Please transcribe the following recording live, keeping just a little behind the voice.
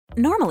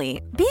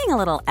Normally, being a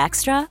little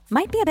extra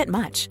might be a bit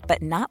much,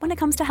 but not when it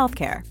comes to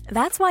healthcare.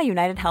 That's why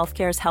United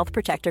Healthcare's Health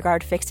Protector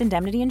Guard fixed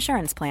indemnity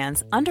insurance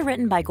plans,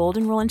 underwritten by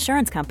Golden Rule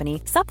Insurance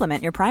Company,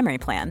 supplement your primary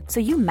plan so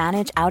you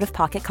manage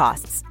out-of-pocket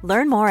costs.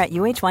 Learn more at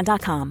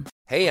uh1.com.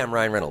 Hey, I'm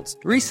Ryan Reynolds.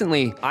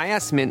 Recently, I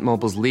asked Mint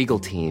Mobile's legal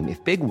team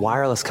if big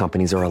wireless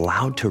companies are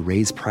allowed to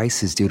raise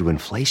prices due to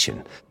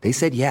inflation. They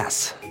said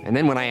yes. And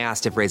then when I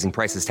asked if raising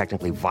prices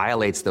technically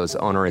violates those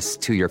onerous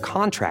two-year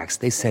contracts,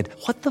 they said,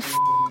 "What the f***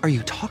 are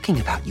you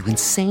talking about, you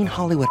insane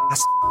Hollywood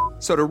ass?"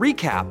 So to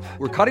recap,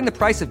 we're cutting the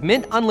price of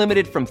Mint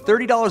Unlimited from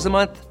 $30 a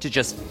month to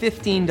just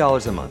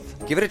 $15 a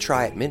month. Give it a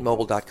try at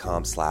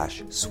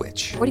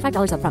mintmobile.com/switch.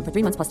 $45 up front for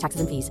 3 months plus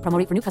taxes and fees. Promo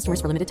rate for new customers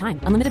for limited time.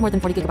 Unlimited more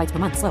than 40 gigabytes per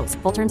month. Slows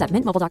full terms at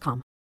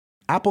mintmobile.com.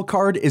 Apple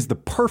Card is the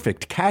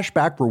perfect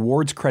cashback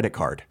rewards credit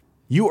card.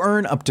 You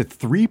earn up to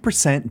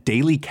 3%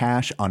 daily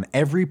cash on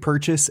every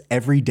purchase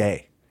every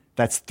day.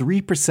 That's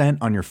 3%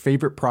 on your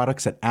favorite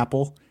products at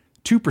Apple,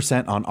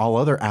 2% on all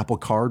other Apple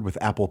Card with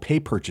Apple Pay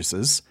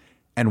purchases,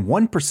 and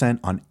 1%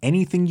 on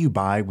anything you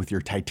buy with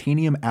your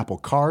titanium Apple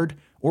Card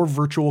or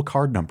virtual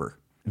card number.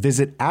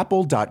 Visit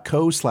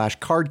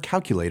apple.co/card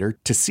calculator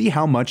to see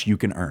how much you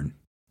can earn.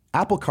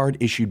 Apple Card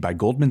issued by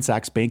Goldman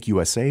Sachs Bank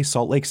USA,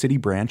 Salt Lake City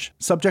branch,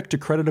 subject to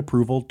credit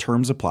approval,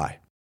 terms apply.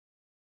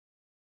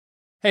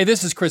 Hey,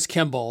 this is Chris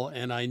Kimball,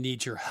 and I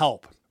need your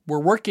help. We're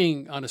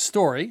working on a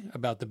story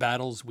about the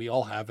battles we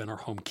all have in our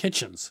home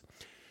kitchens.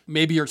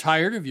 Maybe you're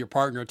tired of your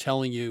partner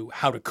telling you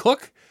how to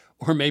cook,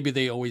 or maybe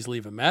they always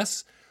leave a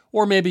mess,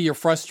 or maybe you're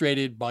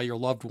frustrated by your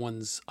loved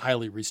one's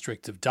highly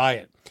restrictive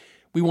diet.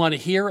 We want to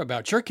hear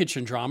about your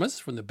kitchen dramas,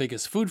 from the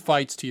biggest food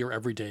fights to your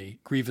everyday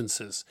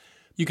grievances.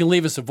 You can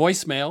leave us a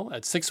voicemail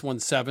at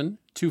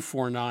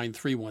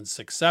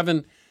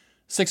 617-249-3167,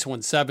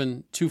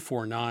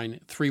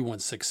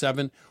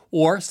 617-249-3167,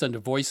 or send a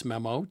voice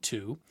memo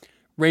to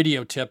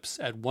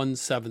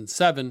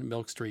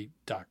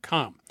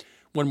radiotips@177milkstreet.com.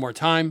 One more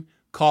time,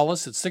 call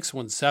us at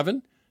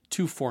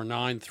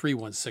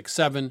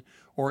 617-249-3167,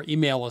 or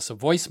email us a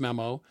voice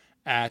memo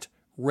at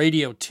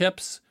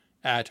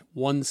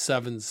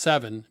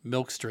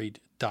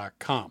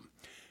radiotips@177milkstreet.com.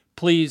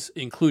 Please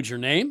include your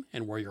name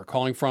and where you're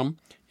calling from,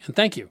 and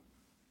thank you.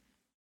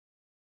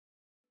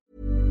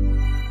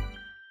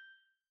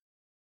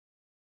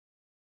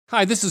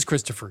 Hi, this is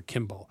Christopher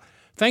Kimball.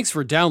 Thanks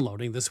for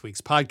downloading this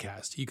week's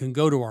podcast. You can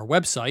go to our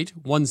website,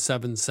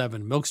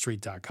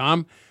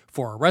 177milkstreet.com,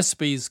 for our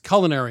recipes,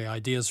 culinary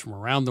ideas from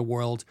around the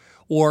world,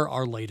 or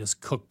our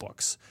latest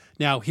cookbooks.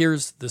 Now,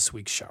 here's this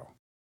week's show.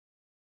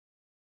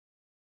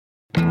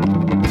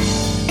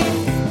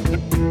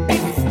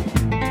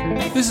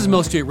 This is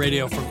Milk Street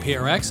Radio from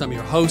PRX. I'm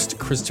your host,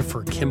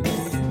 Christopher Kimball.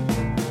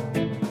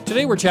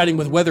 Today we're chatting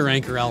with weather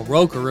anchor Al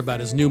Roker about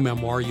his new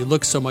memoir, You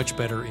Look So Much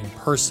Better in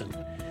Person.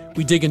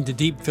 We dig into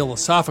deep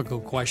philosophical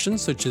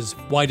questions, such as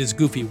why does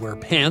Goofy wear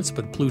pants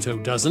but Pluto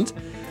doesn't?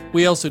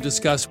 We also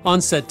discuss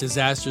on-set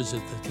disasters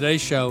at the Today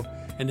Show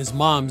and his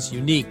mom's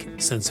unique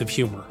sense of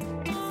humor.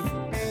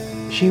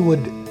 She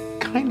would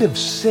kind of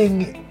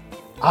sing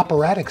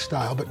operatic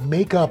style, but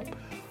make up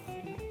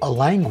a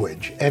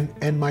language.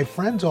 And my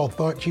friends all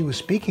thought she was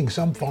speaking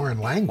some foreign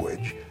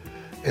language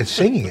and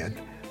singing it.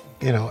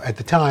 You know, at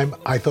the time,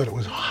 I thought it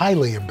was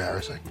highly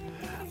embarrassing.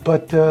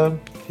 But,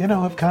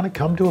 I've kind of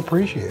come to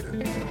appreciate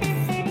it.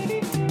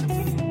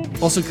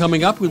 Also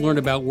coming up, we learn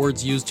about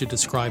words used to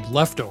describe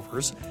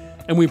leftovers,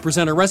 and we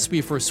present a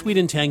recipe for a sweet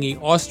and tangy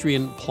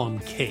Austrian plum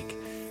cake.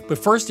 But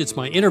first, it's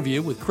my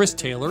interview with Chris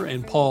Taylor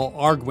and Paul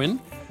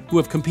Argwin, who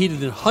have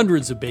competed in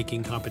hundreds of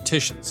baking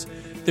competitions.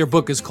 Their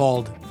book is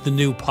called The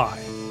New Pie.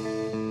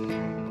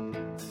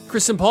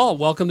 Chris and Paul,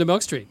 welcome to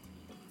Milk Street.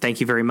 Thank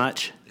you very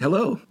much.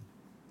 Hello.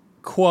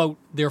 Quote,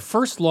 their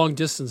first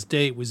long-distance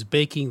date was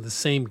baking the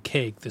same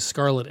cake, the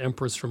Scarlet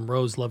Empress from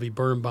Rose Lovey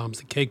Birnbaum's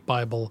The Cake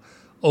Bible,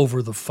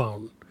 over the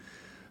phone.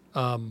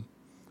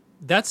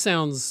 That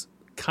sounds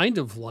kind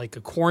of like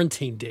a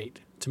quarantine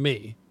date to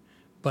me.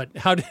 But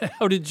how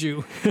did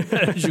you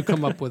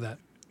come up with that?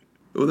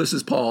 Well, this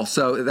is Paul.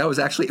 So that was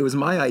it was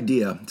my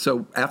idea.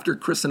 So after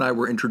Chris and I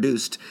were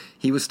introduced,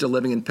 he was still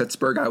living in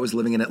Pittsburgh. I was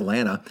living in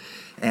Atlanta.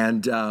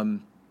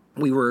 And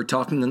we were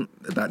talking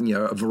about,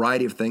 a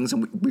variety of things.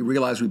 And we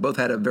realized we both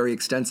had a very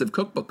extensive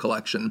cookbook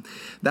collection.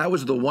 That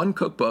was the one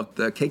cookbook,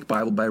 the Cake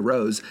Bible by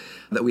Rose,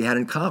 that we had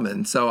in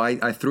common. So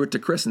I threw it to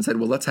Chris and said,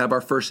 well, let's have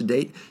our first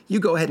date. You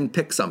go ahead and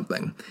pick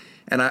something.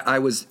 And I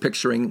was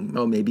picturing,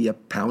 maybe a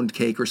pound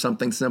cake or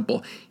something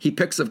simple. He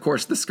picks, of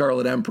course, the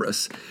Scarlet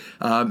Empress.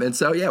 And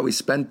so, we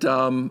spent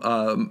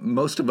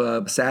most of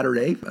a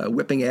Saturday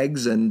whipping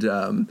eggs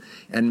and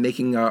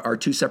making our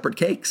two separate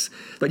cakes.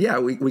 But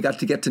we got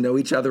to know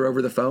each other over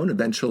the phone,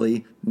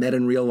 eventually met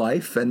in real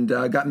life, and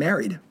got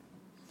married.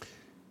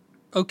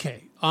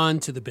 Okay, on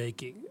to the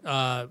baking.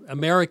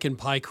 American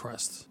pie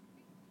crust.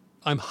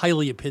 I'm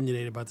highly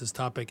opinionated about this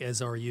topic,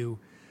 as are you.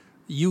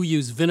 You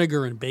use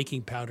vinegar and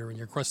baking powder in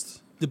your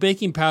crusts. The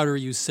baking powder,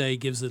 you say,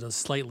 gives it a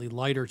slightly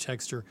lighter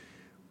texture.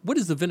 What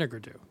does the vinegar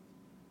do?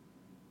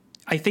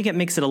 I think it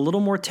makes it a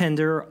little more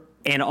tender,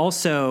 And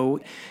also,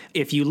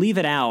 if you leave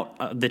it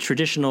out, the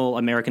traditional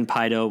American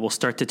pie dough will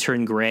start to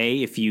turn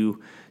gray if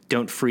you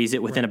don't freeze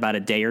it within about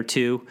a day or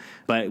two.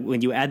 But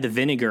when you add the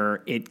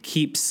vinegar, it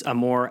keeps a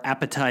more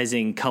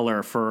appetizing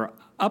color for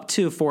up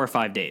to 4 or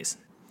 5 days.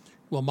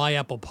 Well, my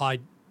apple pie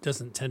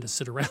doesn't tend to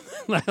sit around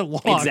that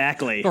long.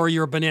 Exactly. Or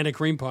your banana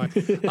cream pie.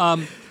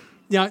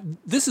 Now,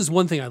 this is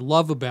one thing I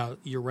love about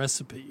your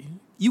recipe.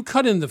 You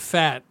cut in the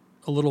fat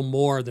a little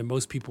more than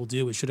most people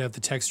do. It should have the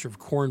texture of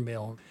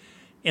cornmeal.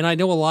 And I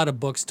know a lot of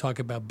books talk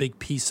about big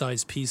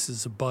pea-sized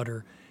pieces of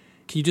butter.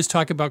 Can you just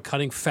talk about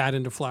cutting fat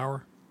into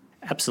flour?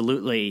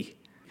 Absolutely.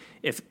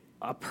 If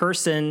a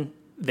person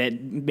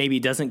that maybe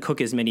doesn't cook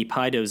as many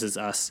pie doughs as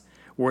us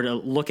were to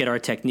look at our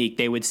technique,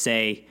 they would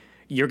say,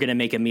 you're going to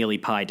make a mealy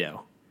pie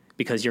dough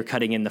because you're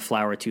cutting in the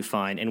flour too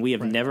fine. And we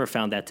have never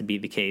found that to be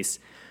the case.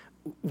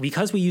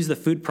 Because we use the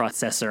food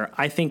processor,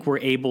 I think we're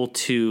able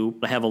to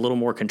have a little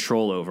more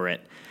control over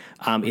it.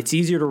 It's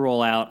easier to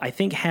roll out. I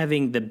think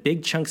having the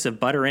big chunks of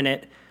butter in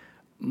it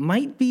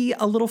might be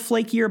a little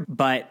flakier,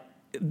 but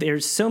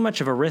there's so much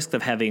of a risk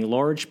of having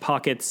large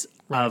pockets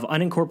of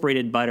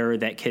unincorporated butter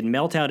that can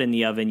melt out in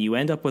the oven. You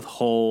end up with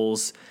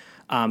holes.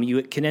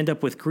 You can end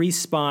up with grease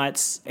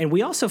spots. And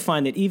we also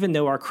find that even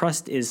though our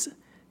crust is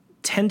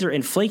tender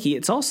and flaky,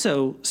 it's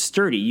also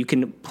sturdy. You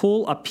can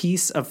pull a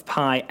piece of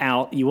pie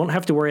out. You won't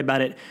have to worry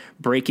about it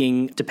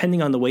breaking.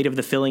 Depending on the weight of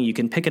the filling, you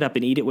can pick it up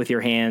and eat it with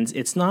your hands.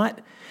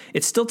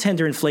 It's still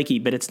tender and flaky,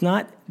 but it's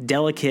not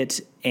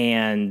delicate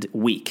and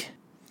weak.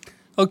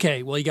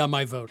 Okay, well, you got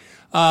my vote.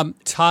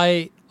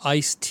 Thai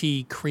iced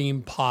tea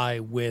cream pie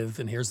with,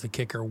 and here's the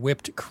kicker,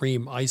 whipped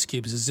cream ice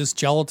cubes. Is this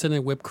gelatin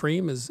and whipped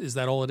cream? Is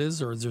that all it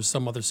is, or is there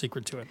some other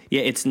secret to it?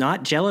 Yeah, it's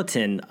not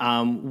gelatin.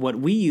 What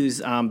we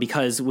use,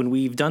 because when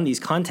we've done these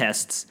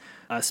contests,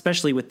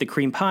 especially with the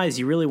cream pies,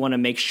 you really want to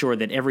make sure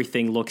that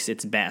everything looks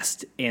its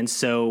best. And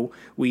so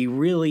we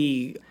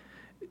really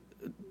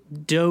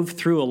dove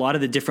through a lot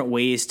of the different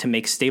ways to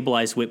make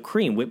stabilized whipped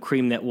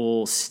cream that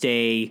will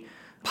stay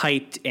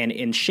piped and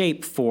in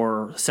shape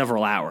for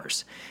several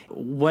hours.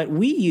 What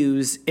we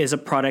use is a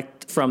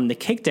product from the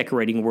cake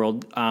decorating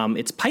world.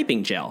 It's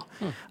piping gel.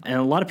 And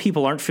a lot of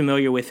people aren't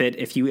familiar with it.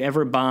 If you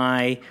ever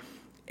buy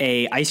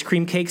a ice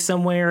cream cake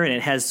somewhere and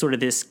it has sort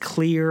of this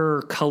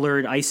clear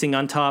colored icing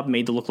on top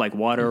made to look like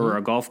water or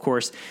a golf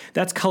course,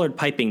 that's colored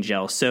piping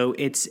gel. So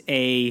it's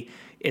a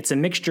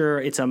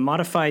mixture, it's a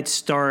modified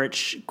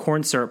starch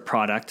corn syrup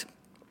product.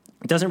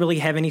 It doesn't really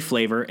have any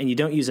flavor and you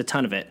don't use a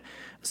ton of it.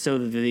 So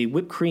the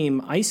whipped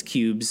cream ice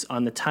cubes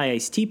on the Thai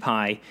iced tea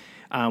pie,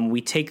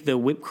 we take the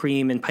whipped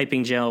cream and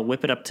piping gel,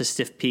 whip it up to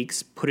stiff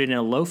peaks, put it in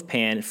a loaf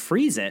pan,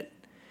 freeze it.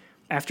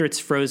 After it's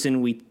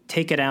frozen, we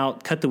take it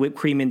out, cut the whipped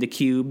cream into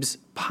cubes,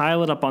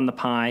 pile it up on the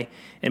pie,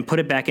 and put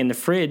it back in the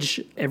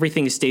fridge.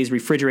 Everything stays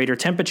refrigerator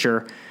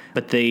temperature,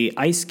 but the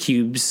ice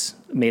cubes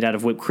made out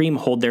of whipped cream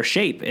hold their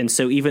shape. And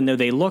so even though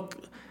they look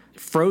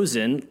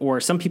frozen, or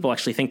some people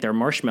actually think they're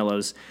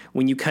marshmallows,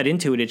 when you cut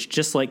into it, it's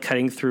just like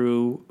cutting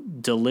through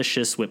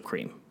delicious whipped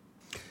cream.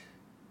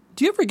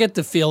 Do you ever get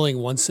the feeling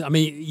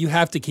you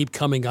have to keep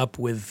coming up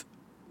with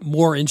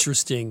more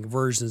interesting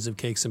versions of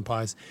cakes and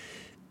pies.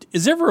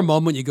 Is there ever a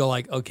moment you go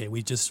like, okay,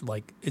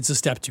 it's a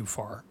step too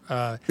far?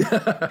 I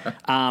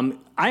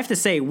have to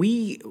say,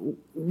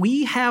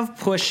 we have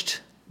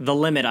pushed the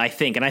limit, I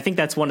think. And I think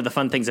that's one of the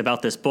fun things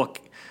about this book,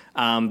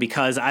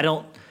 because I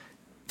don't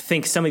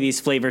think some of these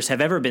flavors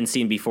have ever been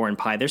seen before in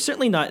pie. They're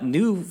certainly not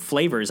new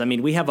flavors. I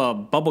mean, we have a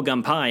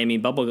bubblegum pie. I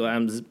mean,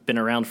 bubblegum's been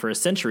around for a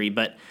century,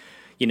 but,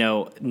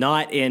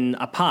 not in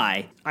a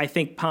pie. I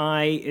think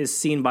pie is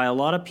seen by a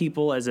lot of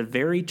people as a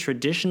very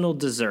traditional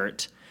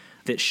dessert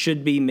that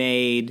should be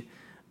made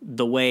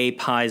the way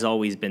pie's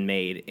always been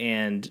made.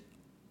 And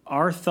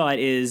our thought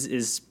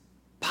is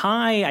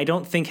pie, I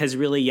don't think, has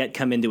really yet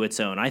come into its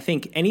own. I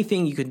think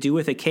anything you could do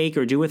with a cake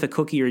or do with a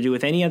cookie or do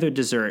with any other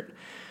dessert,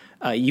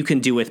 you can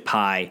do with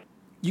pie.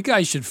 You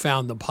guys should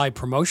found the Pie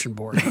Promotion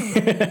Board.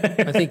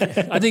 I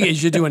think you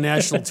should do a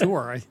national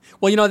tour.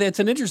 That's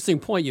an interesting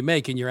point you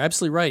make, and you're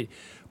absolutely right.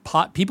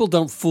 People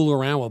don't fool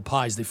around with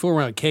pies. They fool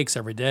around with cakes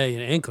every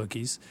day and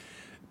cookies,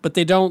 but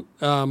they don't.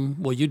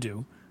 You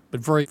do, but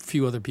very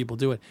few other people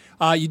do it.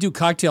 You do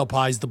cocktail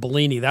pies, the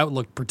Bellini. That would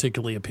look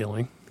particularly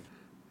appealing.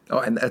 Oh,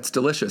 and that's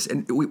delicious.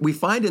 And we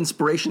find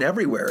inspiration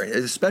everywhere,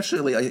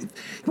 especially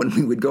when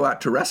we would go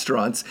out to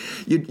restaurants.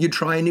 You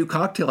try a new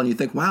cocktail and you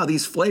think, wow,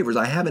 these flavors,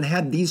 I haven't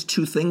had these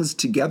two things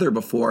together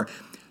before.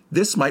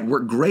 This might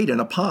work great in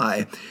a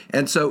pie.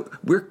 And so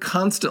we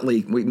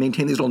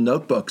maintain these little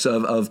notebooks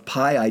of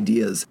pie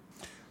ideas.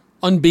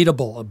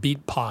 Unbeatable, a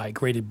beet pie,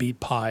 grated beet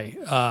pie.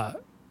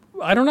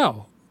 I don't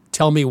know.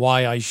 Tell me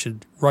why I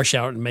should rush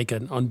out and make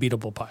an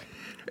unbeatable pie.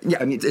 Yeah,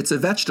 I mean, it's a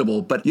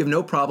vegetable, but you have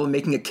no problem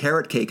making a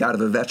carrot cake out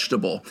of a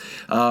vegetable,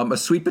 a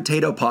sweet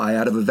potato pie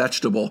out of a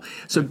vegetable.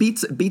 So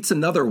beets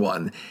another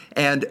one,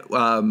 and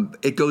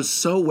it goes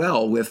so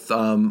well with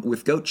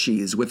goat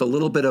cheese with a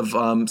little bit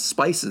of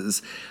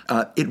spices.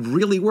 It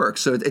really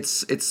works. So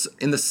it's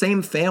in the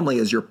same family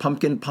as your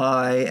pumpkin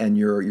pie and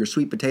your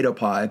sweet potato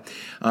pie,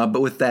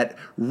 but with that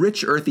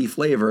rich earthy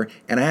flavor.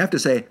 And I have to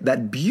say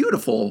that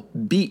beautiful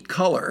beet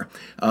color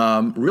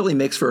really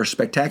makes for a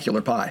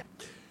spectacular pie.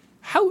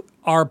 How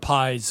are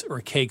pies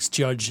or cakes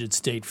judged at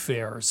state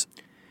fairs?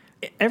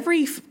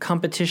 Every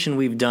competition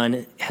we've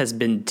done has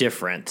been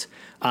different.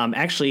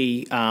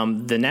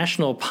 The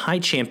National Pie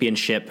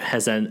Championship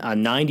has a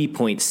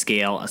 90-point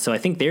scale, so I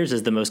think theirs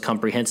is the most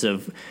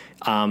comprehensive.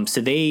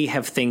 So they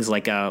have things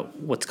like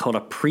what's called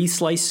a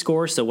pre-slice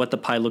score, so what the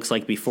pie looks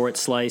like before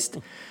it's sliced,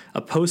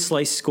 a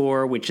post-slice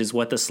score, which is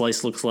what the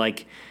slice looks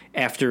like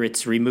after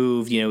it's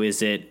removed.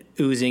 Is it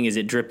oozing, is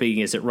it dripping,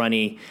 is it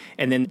runny?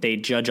 And then they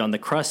judge on the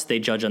crust, they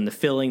judge on the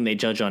filling, they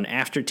judge on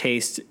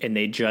aftertaste, and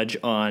they judge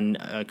on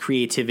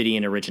creativity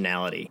and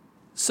originality.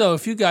 So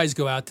if you guys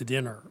go out to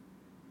dinner,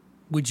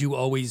 would you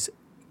always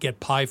get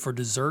pie for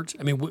dessert?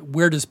 I mean,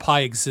 where does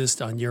pie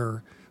exist on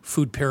your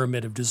food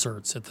pyramid of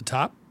desserts? At the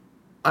top?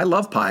 I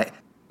love pie.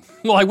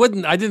 Well,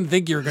 I didn't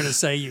think you were going to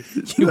say you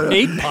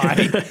hate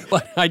pie,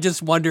 but I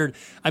just wondered,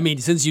 I mean,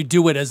 since you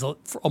do it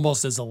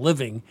almost as a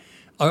living,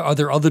 are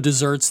there other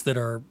desserts that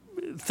are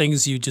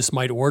things you just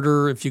might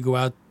order if you go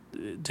out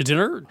to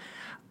dinner?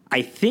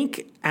 I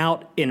think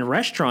out in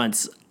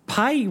restaurants,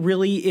 pie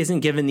really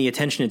isn't given the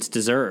attention it's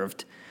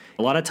deserved.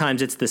 A lot of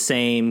times it's the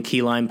same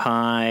key lime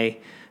pie,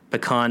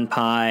 pecan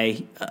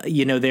pie.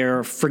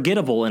 They're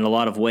forgettable in a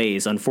lot of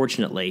ways,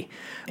 unfortunately.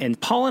 And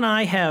Paul and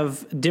I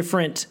have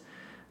different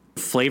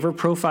flavor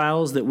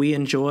profiles that we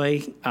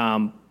enjoy.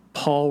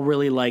 Paul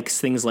really likes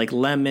things like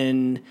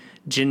lemon,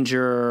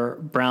 ginger,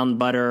 brown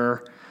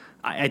butter.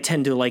 I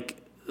tend to like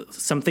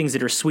some things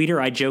that are sweeter.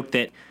 I joke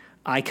that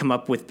I come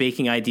up with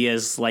baking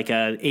ideas like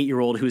a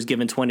 8-year-old who's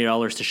given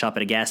 $20 to shop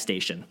at a gas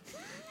station.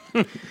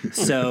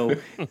 So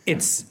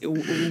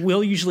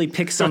we'll usually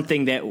pick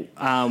something that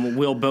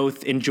we'll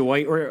both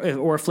enjoy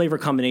or a flavor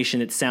combination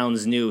that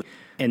sounds new.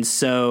 And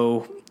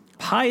so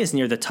pie is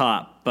near the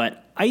top,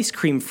 but ice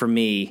cream for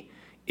me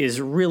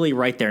is really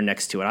right there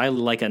next to it. I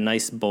like a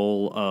nice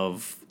bowl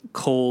of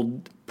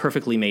cold,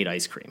 perfectly made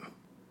ice cream.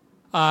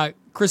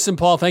 Chris and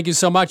Paul, thank you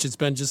so much. It's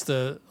been just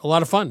a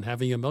lot of fun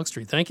having you at Milk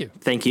Street. Thank you.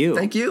 Thank you.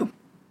 Thank you.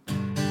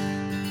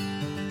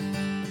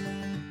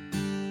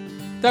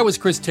 That was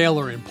Chris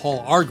Taylor and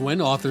Paul Arguin,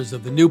 authors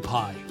of The New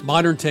Pie,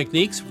 Modern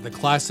Techniques for the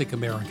Classic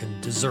American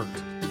Dessert.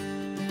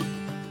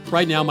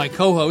 Right now, my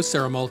co-host,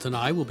 Sarah Moulton, and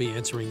I will be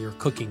answering your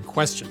cooking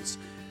questions.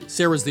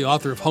 Sarah's the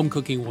author of Home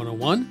Cooking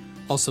 101,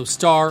 also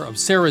star of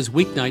Sarah's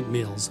Weeknight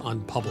Meals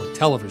on public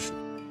television.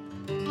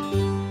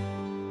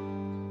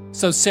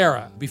 So,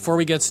 Sarah, before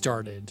we get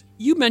started,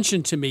 you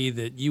mentioned to me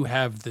that you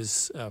have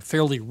this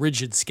fairly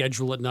rigid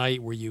schedule at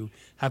night where you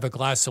have a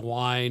glass of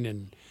wine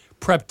and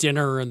prep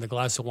dinner and the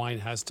glass of wine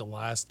has to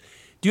last.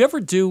 Do you ever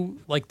do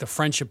like the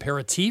French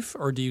aperitif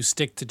or do you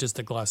stick to just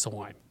a glass of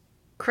wine?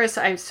 Chris,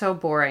 I'm so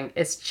boring.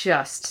 It's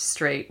just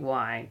straight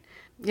wine.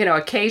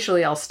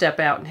 Occasionally I'll step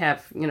out and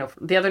have,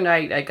 the other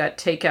night I got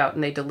takeout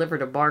and they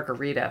delivered a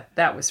margarita.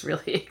 That was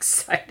really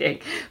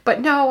exciting.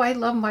 But no, I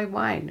love my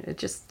wine.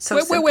 It's just so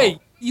simple. Wait.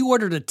 You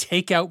ordered a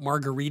takeout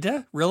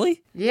margarita?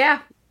 Really? Yeah.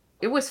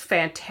 It was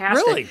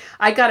fantastic. Really?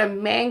 I got a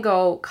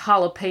mango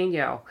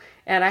jalapeno.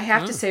 And I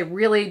have to say,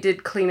 really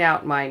did clean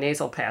out my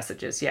nasal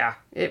passages. Yeah,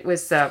 it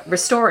was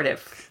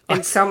restorative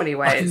in so many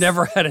ways. I've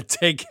never had a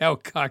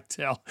takeout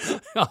cocktail.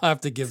 I'll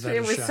have to give that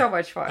a shot. It was so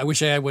much fun. I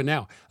wish I had one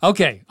now.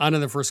 Okay, on to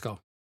the first call.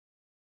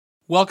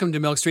 Welcome to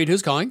Milk Street.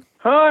 Who's calling?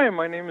 Hi,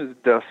 my name is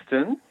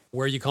Dustin.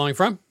 Where are you calling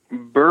from?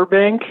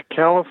 Burbank,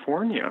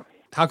 California.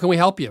 How can we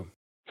help you?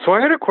 So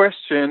I had a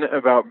question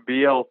about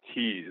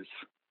BLTs.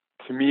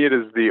 To me, it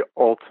is the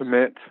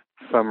ultimate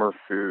summer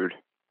food.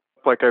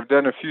 Like, I've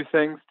done a few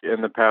things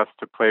in the past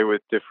to play with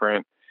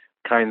different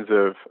kinds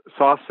of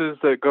sauces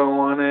that go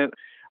on it,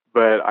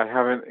 but I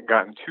haven't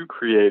gotten too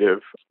creative.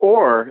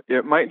 Or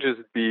it might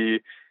just be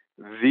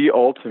the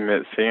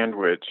ultimate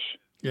sandwich,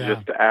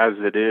 just as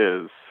it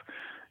is.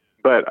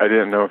 But I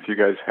didn't know if you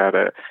guys had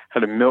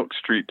a Milk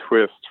Street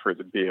twist for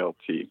the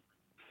BLT.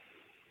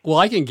 Well,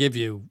 I can give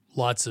you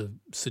lots of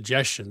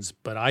suggestions,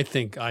 but I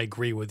think I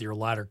agree with your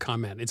latter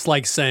comment. It's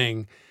like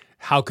saying,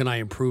 how can I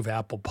improve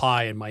apple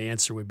pie? And my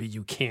answer would be,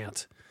 you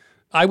can't.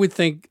 I would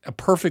think a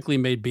perfectly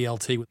made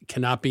BLT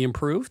cannot be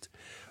improved.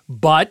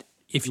 But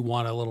if you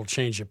want a little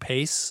change of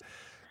pace,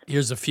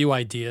 here's a few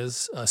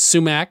ideas.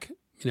 Sumac,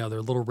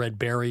 they're little red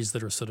berries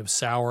that are sort of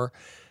sour.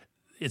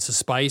 It's a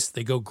spice.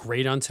 They go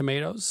great on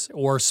tomatoes.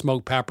 Or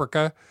smoked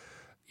paprika,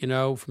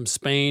 from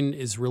Spain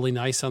is really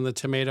nice on the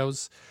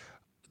tomatoes.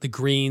 The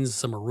greens,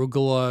 some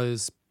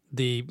arugula,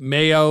 the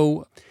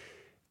mayo,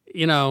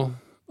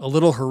 a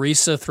little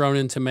harissa thrown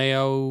into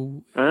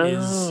mayo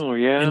is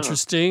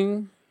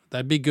interesting.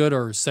 That'd be good.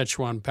 Or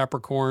Szechuan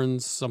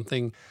peppercorns,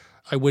 something.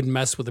 I wouldn't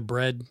mess with the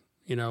bread.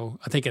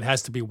 I think it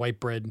has to be white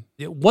bread.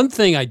 One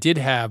thing I did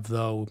have,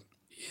 though,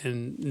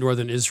 in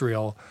northern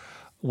Israel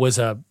was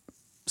a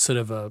sort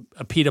of a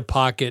pita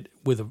pocket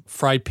with a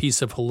fried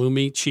piece of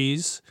halloumi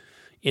cheese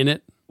in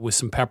it with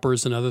some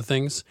peppers and other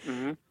things.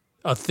 Mm-hmm.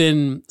 A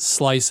thin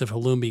slice of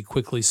halloumi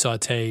quickly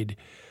sautéed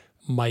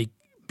might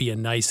be a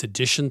nice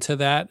addition to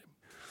that.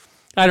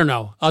 I don't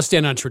know. I'll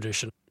stand on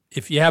tradition.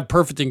 If you have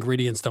perfect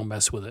ingredients, don't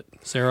mess with it.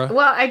 Sarah?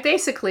 Well, I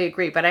basically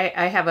agree, but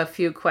I have a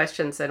few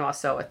questions and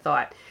also a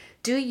thought.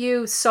 Do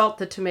you salt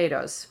the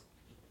tomatoes?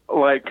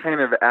 Like kind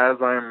of as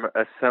I'm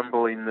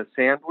assembling the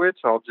sandwich,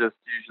 I'll just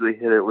usually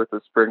hit it with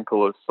a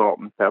sprinkle of salt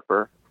and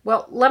pepper.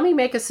 Well, let me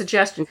make a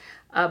suggestion.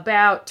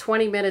 About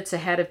 20 minutes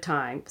ahead of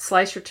time,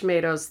 slice your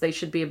tomatoes. They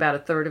should be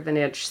about 1/3 of an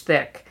inch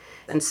thick,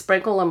 and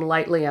sprinkle them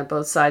lightly on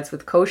both sides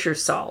with kosher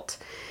salt,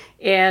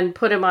 and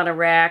put them on a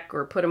rack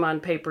or put them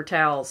on paper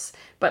towels,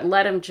 but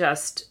let them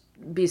just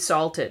be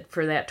salted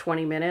for that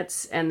 20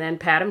 minutes, and then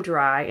pat them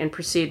dry and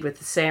proceed with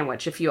the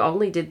sandwich. If you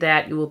only did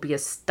that, you will be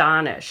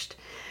astonished.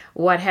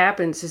 What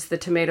happens is the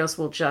tomatoes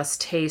will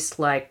just taste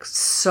like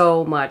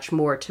so much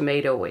more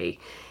tomatoey.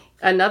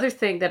 Another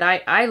thing that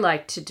I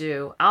like to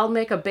do, I'll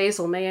make a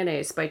basil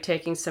mayonnaise by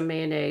taking some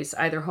mayonnaise,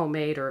 either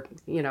homemade or,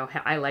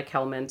 I like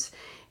Hellmann's,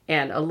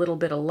 and a little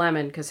bit of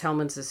lemon because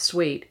Hellmann's is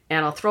sweet.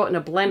 And I'll throw it in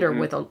a blender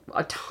with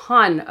a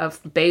ton of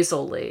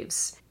basil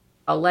leaves.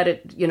 I'll let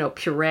it,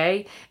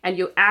 puree, and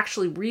you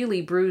actually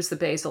really bruise the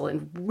basil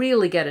and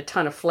really get a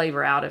ton of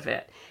flavor out of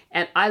it.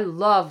 And I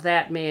love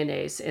that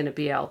mayonnaise in a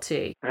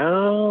BLT.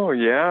 Oh,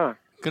 yeah.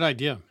 Good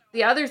idea.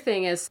 The other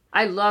thing is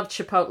I love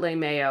chipotle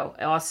mayo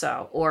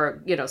also,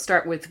 or,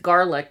 start with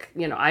garlic,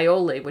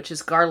 aioli, which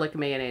is garlic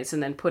mayonnaise,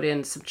 and then put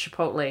in some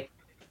chipotle.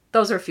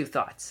 Those are a few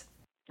thoughts.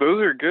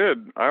 Those are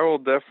good. I will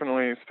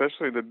definitely,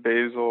 especially the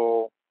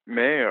basil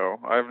mayo.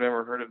 I've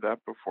never heard of that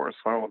before,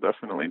 so I will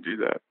definitely do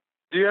that.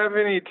 Do you have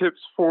any tips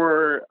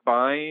for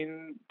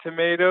buying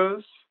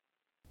tomatoes?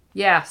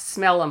 Yeah,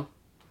 smell them.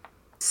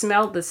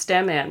 Smell the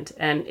stem end,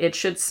 and it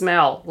should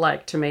smell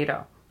like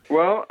tomato.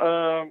 Well,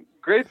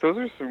 great. Those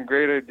are some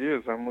great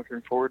ideas. I'm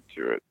looking forward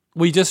to it.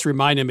 We just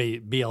reminded me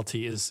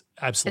BLT is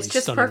absolutely it's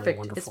just stunningly perfect.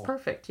 wonderful. It's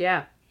perfect,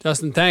 yeah.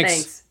 Justin,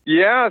 thanks.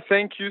 Yeah,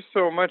 thank you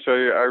so much. I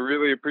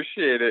really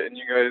appreciate it. And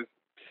you guys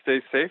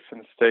stay safe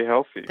and stay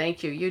healthy.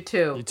 Thank you. You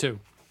too. You too.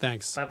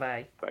 Thanks.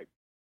 Bye-bye. Bye.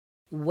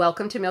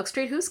 Welcome to Milk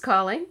Street. Who's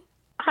calling?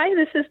 Hi,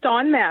 this is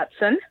Dawn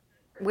Matson.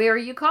 Where are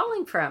you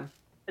calling from?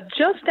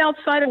 Just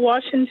outside of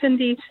Washington,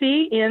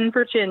 D.C. in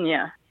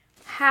Virginia.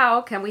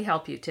 How can we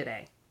help you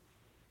today?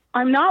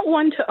 I'm not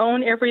one to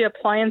own every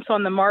appliance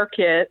on the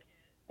market,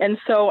 and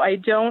so I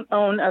don't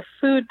own a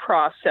food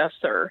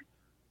processor.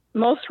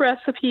 Most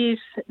recipes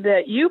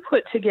that you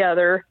put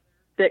together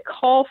that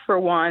call for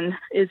one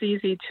is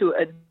easy to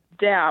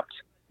adapt,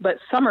 but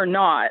some are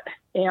not.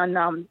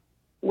 And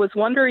was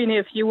wondering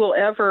if you will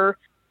ever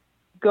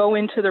go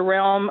into the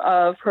realm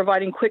of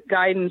providing quick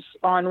guidance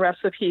on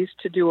recipes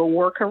to do a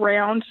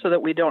workaround so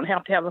that we don't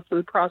have to have a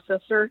food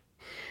processor.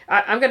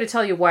 I'm going to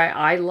tell you why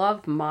I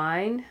love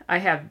mine. I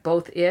have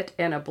both it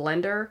and a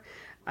blender.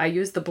 I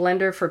use the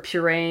blender for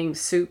pureeing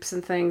soups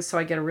and things, so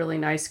I get a really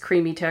nice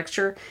creamy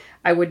texture.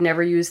 I would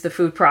never use the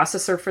food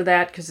processor for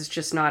that because it's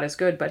just not as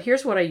good. But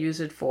here's what I use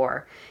it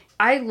for.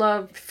 I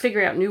love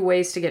figuring out new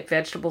ways to get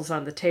vegetables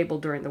on the table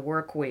during the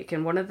work week.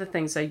 And one of the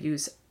things I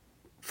use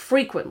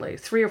frequently,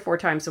 3 or 4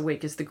 times a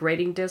week, is the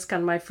grating disc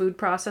on my food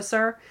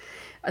processor.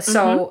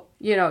 So,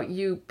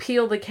 you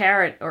peel the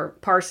carrot or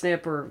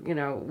parsnip or,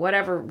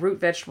 whatever root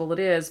vegetable it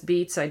is,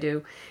 beets I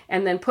do,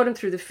 and then put them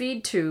through the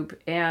feed tube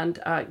and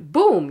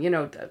boom,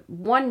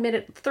 1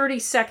 minute, 30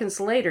 seconds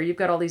later, you've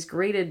got all these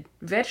grated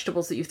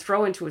vegetables that you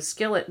throw into a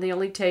skillet, and they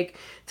only take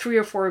 3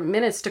 or 4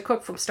 minutes to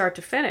cook from start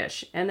to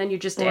finish. And then you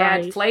just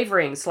add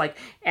flavorings like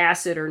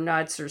acid or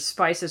nuts or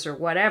spices or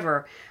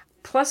whatever.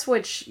 Plus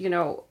which,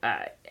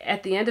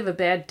 at the end of a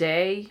bad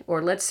day,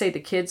 or let's say the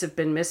kids have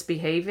been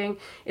misbehaving,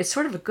 it's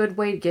sort of a good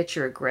way to get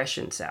your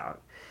aggressions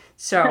out.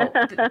 So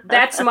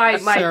that's my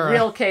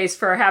real case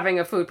for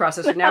having a food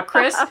processor. Now,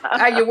 Chris,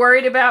 are you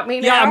worried about me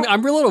now? Yeah,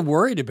 I'm a little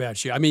worried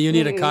about you. I mean, you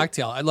need a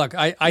cocktail. Look,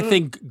 I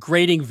think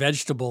grating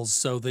vegetables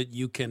so that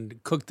you can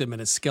cook them in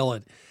a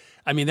skillet,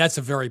 I mean, that's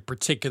a very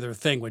particular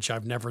thing, which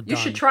I've never done. You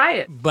should try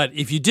it. But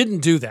if you didn't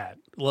do that,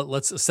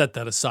 let's set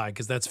that aside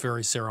because that's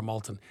very Sarah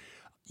Moulton.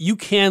 You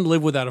can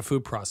live without a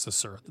food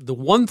processor. The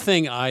one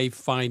thing I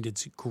find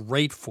it's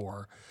great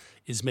for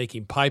is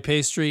making pie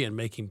pastry and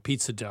making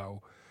pizza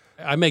dough.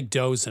 I make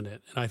doughs in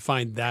it, and I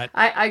find that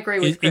I agree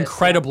with Chris,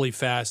 incredibly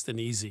fast and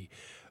easy.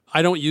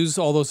 I don't use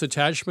all those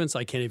attachments.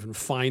 I can't even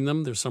find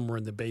them. They're somewhere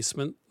in the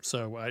basement,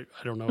 so I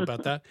don't know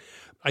about that.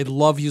 I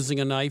love using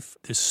a knife.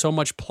 There's so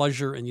much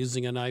pleasure in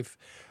using a knife,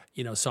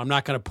 so I'm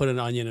not going to put an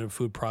onion in a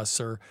food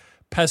processor.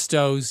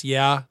 Pestos,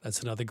 yeah,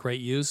 that's another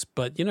great use.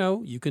 But,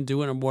 you can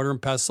do it in a mortar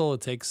and pestle.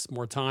 It takes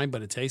more time,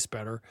 but it tastes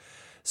better.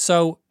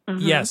 So,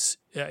 yes,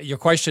 your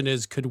question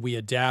is, could we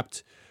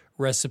adapt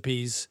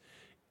recipes?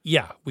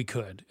 Yeah, we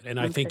could. And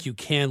I think you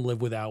can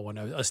live without one.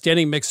 A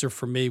standing mixer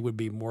for me would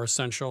be more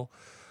essential.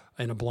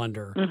 in a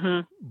blender.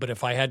 Mm-hmm. But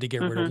if I had to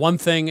get rid of one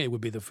thing, it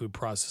would be the food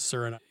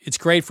processor. And it's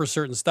great for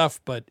certain stuff,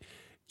 but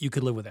you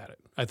could live without it,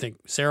 I think.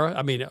 Sarah,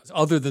 I mean,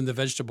 other than the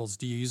vegetables,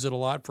 do you use it a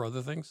lot for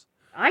other things?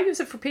 I use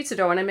it for pizza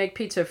dough, and I make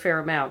pizza a fair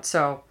amount.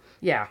 So,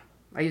 yeah,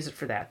 I use it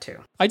for that, too.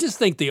 I just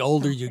think the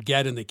older you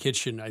get in the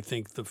kitchen, I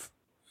think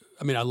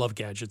I love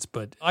gadgets,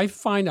 but I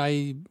find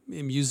I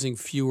am using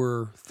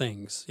fewer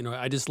things.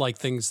 I just like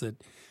things that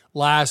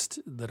last,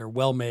 that are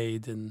well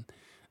made, and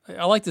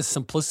I like the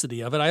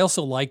simplicity of it. I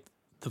also like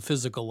the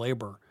physical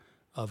labor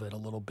of it a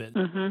little bit.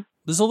 Mm-hmm.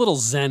 There's a little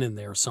zen in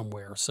there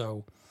somewhere.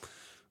 So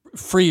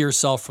free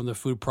yourself from the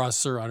food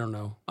processor. I don't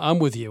know. I'm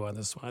with you on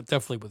this one. I'm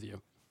definitely with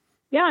you.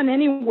 Yeah, and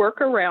any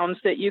workarounds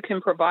that you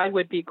can provide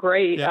would be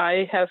great. Yeah.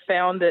 I have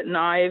found that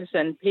knives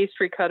and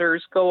pastry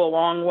cutters go a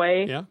long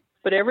way. Yeah.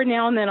 But every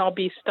now and then I'll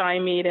be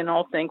stymied and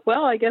I'll think,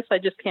 well, I guess I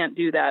just can't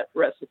do that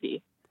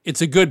recipe.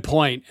 It's a good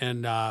point,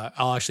 and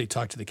I'll actually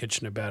talk to the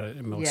kitchen about it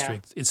in Milk Street.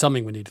 It's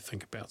something we need to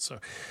think about. So,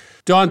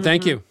 Dawn,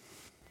 thank you.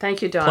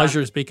 Thank you, Dawn.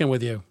 Pleasure speaking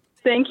with you.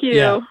 Thank you.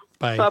 Yeah.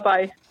 Bye.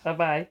 Bye-bye.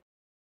 Bye-bye.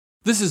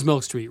 This is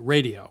Milk Street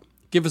Radio.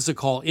 Give us a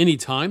call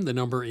anytime. The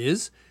number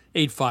is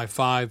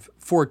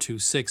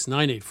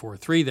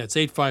 855-426-9843. That's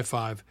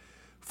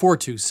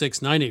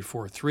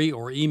 855-426-9843.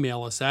 Or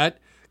email us at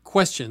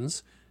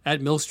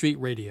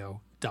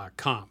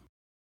questions@milkstreetradio.com.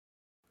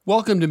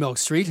 Welcome to Milk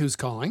Street. Who's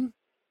calling?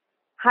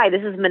 Hi,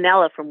 this is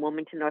Manella from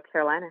Wilmington, North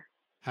Carolina.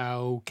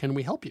 How can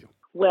we help you?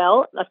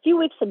 Well, a few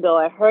weeks ago,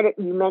 I heard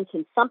you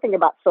mention something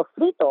about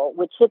sofrito,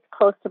 which hits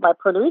close to my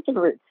Puerto Rican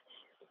roots.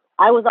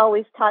 I was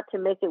always taught to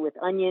make it with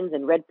onions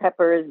and red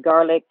peppers,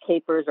 garlic,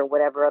 capers, or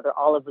whatever other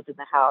olive was in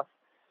the house,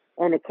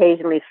 and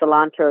occasionally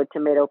cilantro,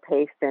 tomato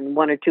paste, and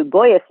 1 or 2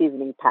 Goya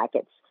seasoning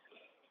packets.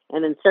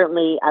 And then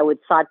certainly I would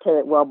saute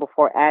it well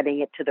before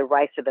adding it to the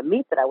rice or the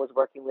meat that I was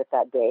working with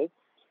that day.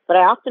 But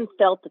I often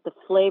felt that the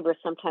flavor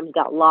sometimes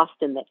got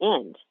lost in the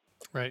end.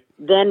 Right.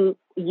 Then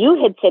you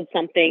had said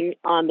something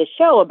on the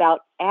show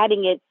about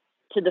adding it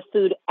to the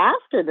food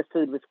after the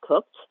food was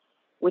cooked,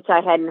 which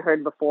I hadn't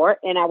heard before.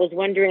 And I was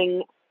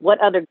wondering what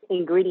other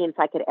ingredients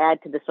I could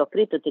add to the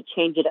sofrito to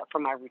change it up for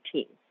my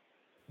routine.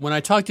 When I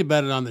talked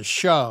about it on the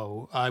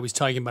show, I was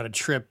talking about a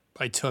trip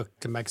I took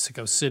to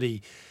Mexico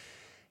City,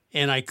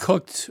 and I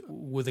cooked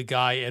with a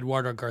guy,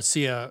 Eduardo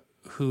Garcia,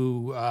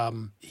 who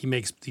he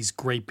makes these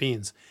great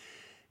beans.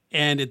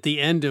 And at the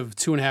end of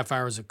 2.5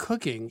 hours of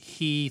cooking,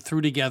 he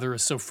threw together a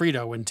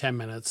sofrito in 10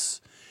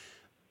 minutes,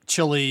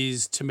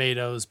 chilies,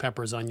 tomatoes,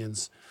 peppers,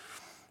 onions.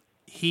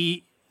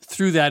 He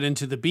threw that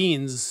into the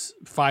beans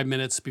 5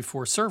 minutes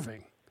before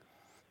serving.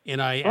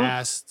 And I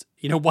asked,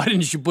 why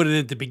didn't you put it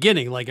at the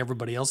beginning like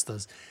everybody else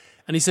does?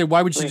 And he said,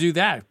 why would you do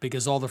that?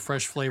 Because all the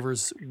fresh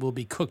flavors will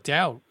be cooked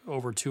out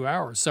over 2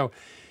 hours. So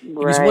it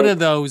was one of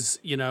those,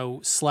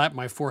 slap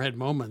my forehead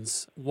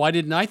moments. Why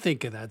didn't I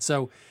think of that?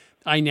 So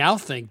I now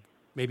think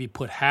maybe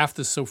put half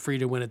the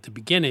sofrito in at the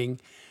beginning,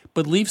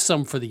 but leave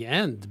some for the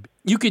end.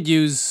 You could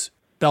use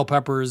bell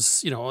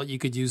peppers, you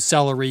could use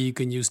celery, you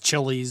can use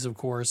chilies, of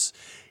course,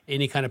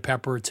 any kind of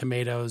pepper,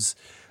 tomatoes,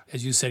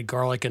 as you said,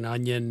 garlic and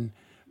onion,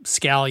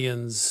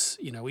 scallions,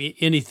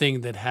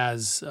 anything that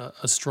has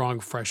a strong,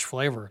 fresh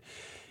flavor.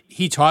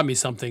 He taught me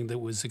something that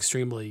was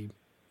extremely,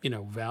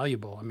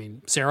 valuable. I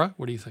mean, Sarah,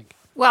 what do you think?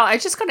 Well, I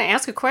was just going to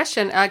ask a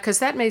question because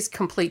that makes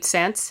complete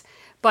sense.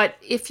 But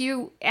if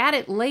you add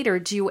it later,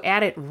 do you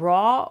add it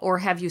raw or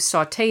have you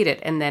sauteed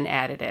it and then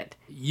added it?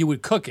 You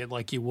would cook it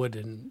like you would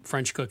in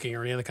French cooking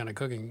or any other kind of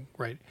cooking,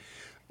 right?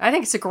 I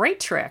think it's a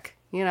great trick,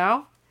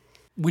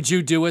 Would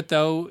you do it,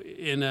 though,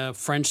 in a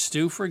French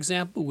stew, for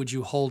example? Would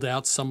you hold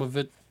out some of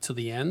it to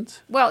the end?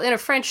 Well, in a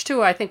French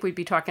stew, I think we'd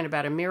be talking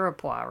about a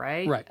mirepoix,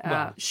 right? Right.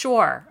 Well,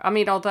 sure. I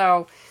mean,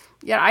 although,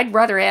 I'd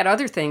rather add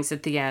other things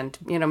at the end,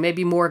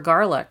 maybe more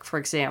garlic, for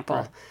example.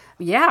 Right.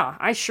 Yeah,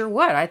 I sure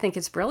would. I think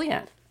it's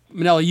brilliant.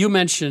 Manella, you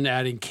mentioned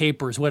adding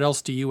capers. What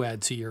else do you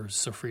add to your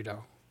sofrito?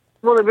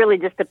 Well, it really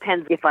just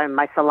depends if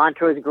my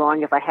cilantro is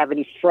growing, if I have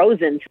any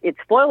frozen. It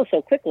spoils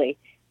so quickly.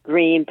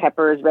 Green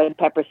peppers, red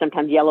peppers,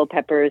 sometimes yellow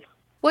peppers.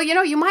 Well,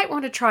 you might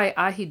want to try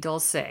ají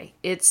dulce.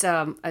 It's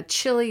a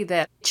chili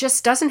that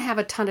just doesn't have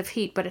a ton of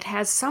heat, but it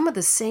has some of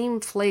the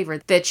same flavor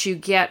that you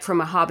get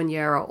from a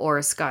habanero or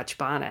a Scotch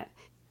bonnet.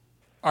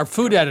 Our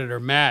food editor,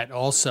 Matt,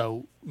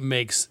 also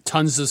makes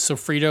tons of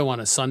sofrito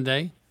on a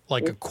Sunday,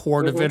 like a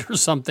quart of it or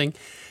something,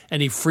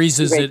 and he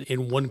freezes it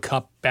in 1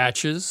 cup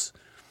batches,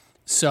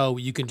 so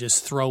you can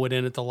just throw it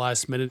in at the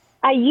last minute.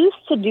 I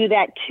used to do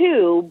that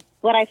too,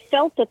 but I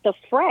felt that the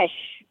fresh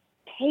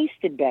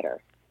tasted better.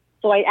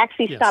 So I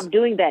actually stopped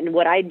doing that, and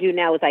what I do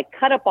now is I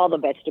cut up all the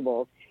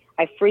vegetables.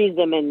 I freeze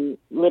them in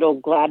little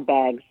Glad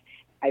bags.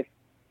 I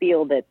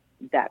feel that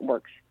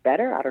works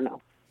better. I don't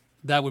know.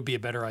 That would be a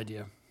better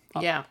idea.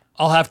 Yeah.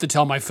 I'll have to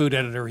tell my food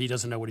editor he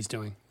doesn't know what he's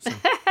doing. So.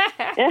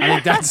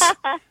 I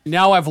think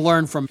now I've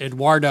learned from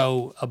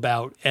Eduardo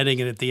about adding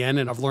it at the end,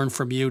 and I've learned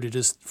from you to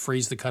just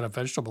freeze the cut up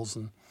vegetables.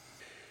 And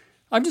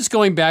I'm just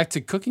going back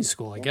to cooking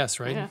school, I guess,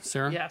 right,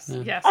 Sarah? Yes,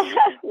 yeah. yes.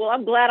 Well,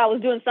 I'm glad I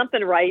was doing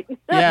something right.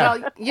 Yeah.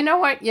 Well, you know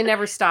what? You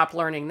never stop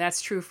learning.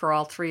 That's true for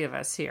all three of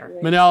us here.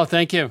 Manella,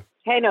 thank you.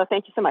 Hey, no,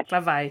 thank you so much.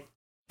 Bye-bye.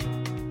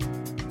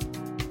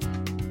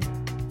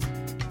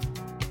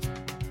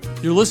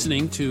 You're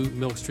listening to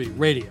Milk Street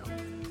Radio.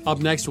 Up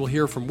next, we'll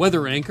hear from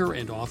weather anchor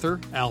and author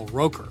Al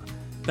Roker.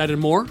 That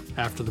and more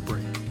after the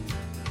break.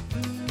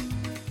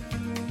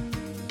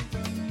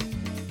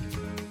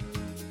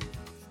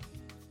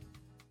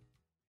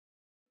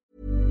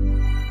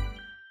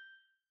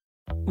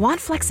 Want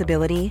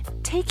flexibility?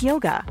 Take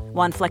yoga.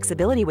 Want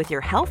flexibility with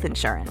your health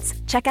insurance?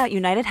 Check out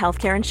United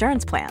Healthcare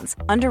Insurance Plans.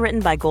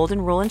 Underwritten by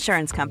Golden Rule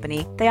Insurance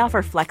Company, they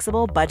offer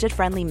flexible,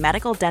 budget-friendly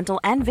medical,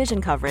 dental, and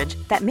vision coverage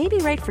that may be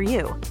right for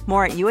you.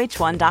 More at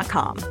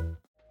uh1.com.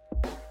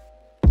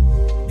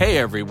 Hey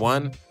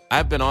everyone,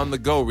 I've been on the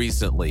go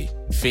recently.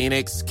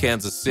 Phoenix,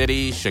 Kansas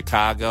City,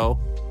 Chicago.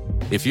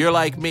 If you're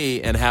like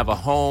me and have a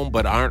home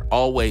but aren't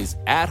always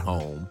at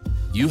home,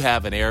 you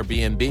have an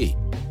Airbnb.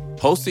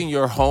 Hosting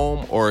your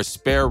home or a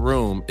spare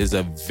room is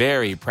a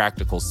very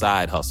practical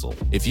side hustle.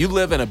 If you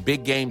live in a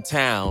big game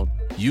town,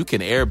 you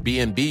can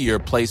Airbnb your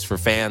place for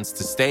fans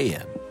to stay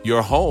in.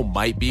 Your home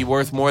might be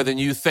worth more than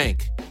you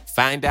think.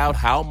 Find out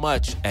how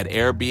much at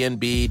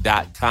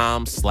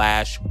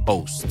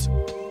airbnb.com/host.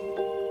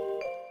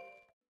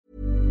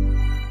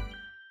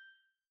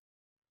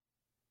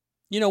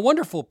 You know,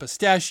 Wonderful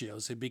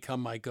Pistachios have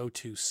become my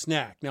go-to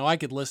snack. Now, I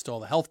could list all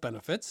the health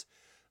benefits.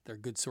 They're a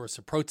good source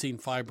of protein,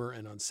 fiber,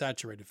 and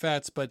unsaturated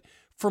fats. But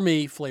for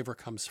me, flavor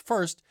comes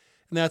first,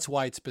 and that's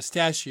why it's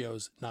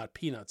pistachios, not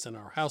peanuts, in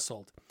our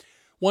household.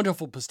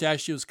 Wonderful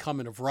Pistachios come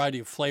in a variety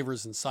of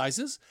flavors and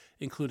sizes,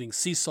 including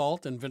sea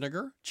salt and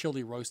vinegar,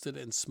 chili roasted,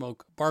 and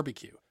smoke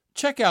barbecue.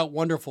 Check out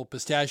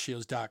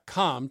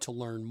wonderfulpistachios.com to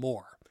learn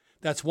more.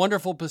 That's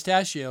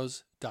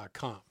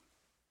wonderfulpistachios.com.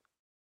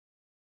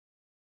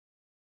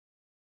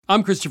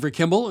 I'm Christopher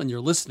Kimball, and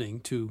you're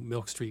listening to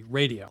Milk Street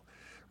Radio.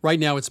 Right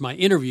now, it's my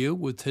interview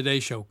with Today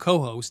Show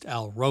co-host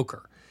Al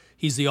Roker.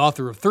 He's the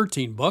author of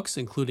 13 books,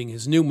 including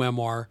his new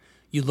memoir,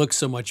 You Look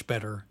So Much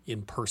Better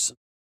in Person.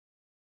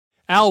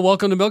 Al,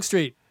 welcome to Milk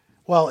Street.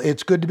 Well,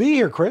 it's good to be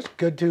here, Chris.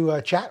 Good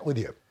to chat with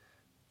you.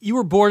 You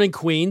were born in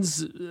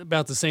Queens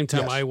about the same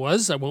time Yes. I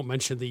was. I won't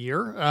mention the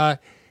year.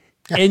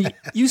 And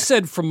you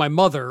said from my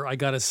mother, I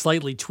got a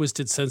slightly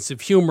twisted sense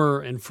of humor,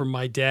 and from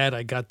my dad,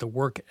 I got the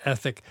work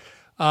ethic.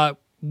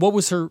 What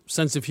was her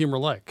sense of humor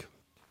like?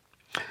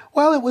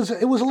 Well, it was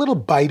a little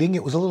biting.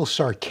 It was a little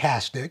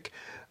sarcastic.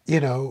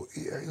 You know,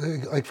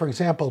 like, for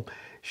example,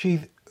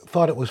 she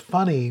thought it was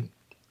funny.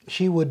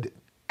 She would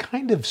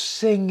kind of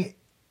sing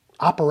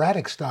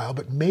operatic style,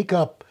 but make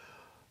up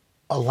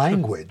a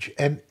language.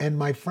 And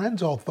my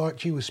friends all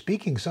thought she was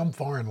speaking some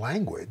foreign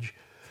language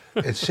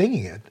and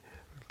singing it.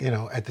 You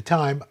know, at the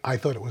time, I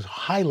thought it was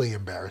highly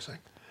embarrassing.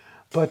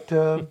 But,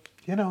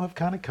 you know, I've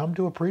kind of come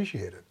to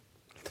appreciate it.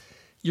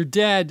 Your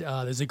dad,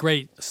 there's a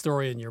great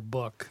story in your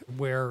book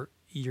where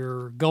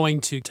you're going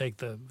to take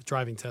the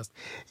driving test.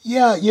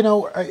 Yeah, you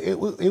know, it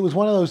was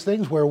one of those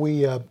things where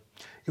we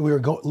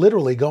were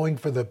literally going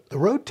for the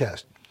road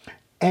test.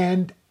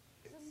 And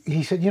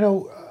he said, you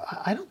know,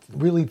 I don't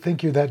really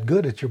think you're that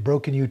good at your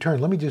broken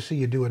U-turn. Let me just see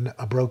you do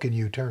a broken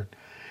U-turn.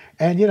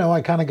 And, you know,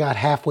 I kind of got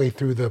halfway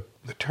through the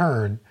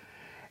turn.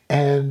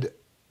 And,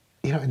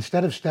 you know,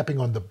 instead of stepping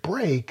on the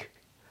brake,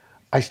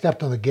 I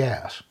stepped on the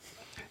gas.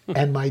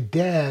 And my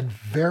dad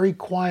very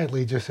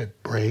quietly just said,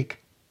 brake,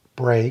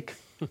 brake,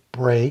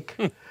 brake.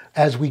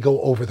 As we go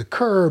over the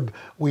curb,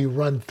 we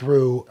run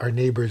through our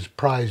neighbor's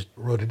prized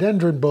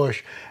rhododendron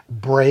bush,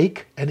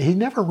 brake. And he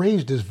never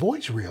raised his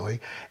voice really.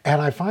 And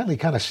I finally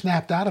kind of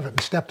snapped out of it and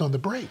stepped on the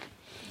brake.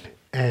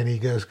 And he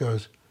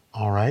goes,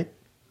 all right,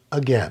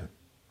 again.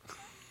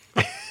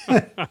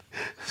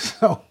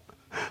 So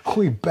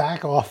we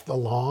back off the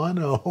lawn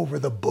over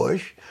the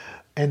bush.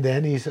 And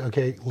then he said,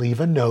 okay, leave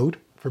a note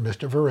for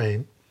Mr.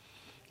 Verrain.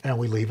 And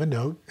we leave a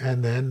note.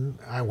 And then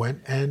I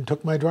went and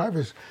took my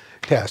driver's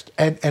test.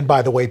 And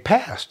by the way,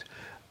 passed.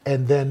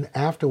 And then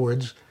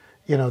afterwards,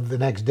 you know, the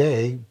next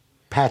day,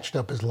 patched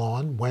up his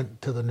lawn,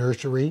 went to the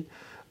nursery,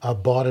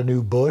 bought a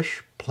new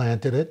bush,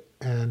 planted it,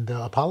 and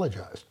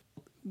apologized.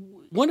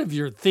 One of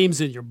your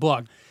themes in your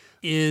book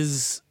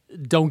is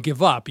don't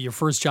give up. Your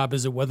first job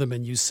as a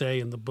weatherman, you say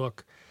in the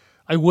book,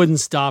 I wouldn't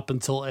stop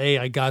until A,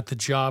 I got the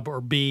job,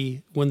 or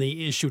B, when they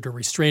issued a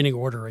restraining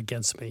order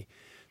against me.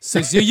 So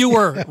you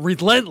were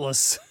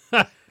relentless.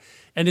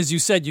 And as you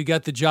said, you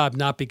got the job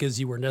not because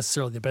you were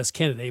necessarily the best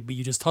candidate, but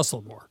you just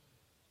hustled more.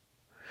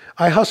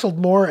 I hustled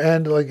more,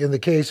 and like in the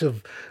case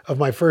of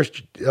my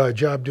first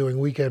job doing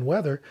weekend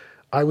weather,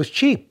 I was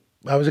cheap.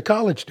 I was a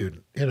college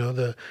student. You know,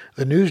 the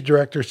news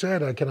director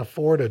said I can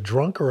afford a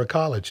drunk or a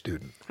college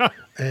student.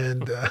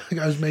 And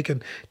I was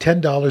making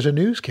 $10 a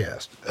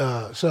newscast.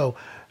 So,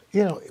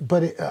 you know,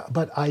 but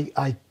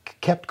I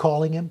kept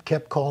calling him,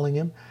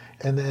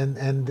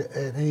 and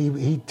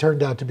he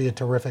turned out to be a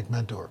terrific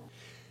mentor.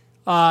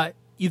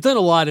 You've done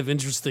a lot of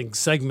interesting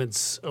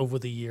segments over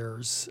the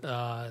years,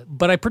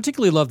 but I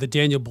particularly love the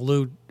Daniel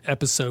Boulud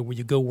episode where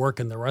you go work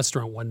in the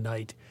restaurant one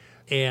night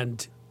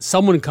and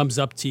someone comes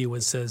up to you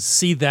and says,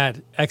 see that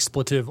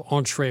expletive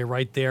entree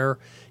right there?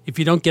 If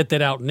you don't get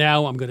that out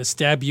now, I'm going to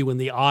stab you in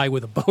the eye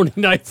with a boning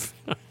knife.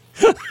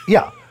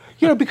 Yeah.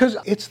 Because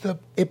it's the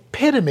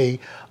epitome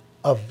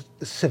of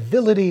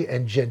civility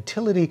and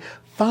gentility,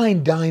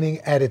 fine dining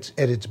at its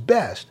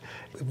best.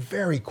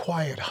 Very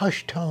quiet,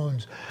 hushed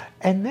tones.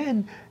 And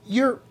then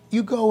you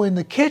go in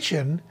the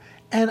kitchen,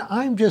 and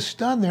I'm just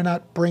stunned they're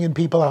not bringing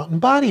people out in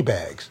body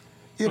bags.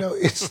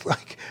 It's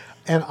like,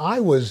 and I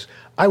was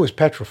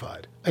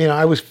petrified.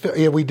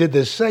 We did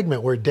this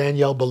segment where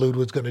Danielle Boulud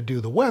was going to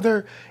do the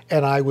weather,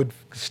 and I would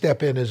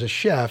step in as a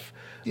chef,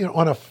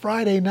 on a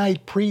Friday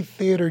night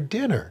pre-theater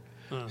dinner.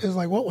 It was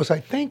like, what was I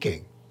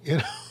thinking?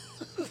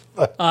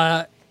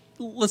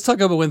 Let's talk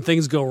about when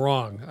things go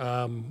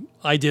wrong.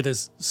 I did a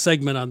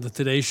segment on the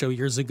Today Show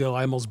years ago.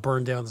 I almost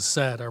burned down the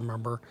set, I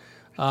remember.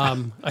 I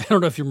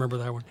don't know if you remember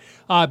that one.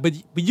 But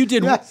you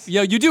did. Yes.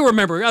 Yeah, you do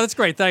remember. Oh, that's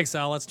great. Thanks,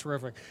 Al. That's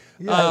terrific.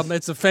 Yes.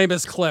 It's a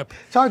famous clip.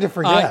 It's hard to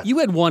forget. You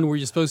had one where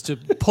you're supposed to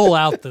pull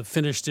out the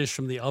finished dish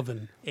from the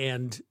oven,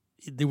 and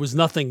there was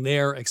nothing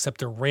there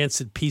except a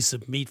rancid piece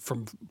of meat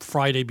from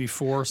Friday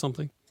before or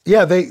something.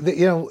 Yeah,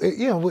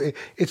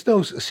 it's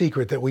no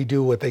secret that we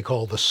do what they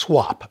call the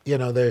swap.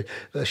 The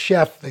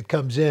chef that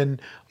comes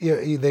in,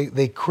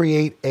 they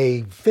create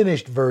a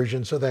finished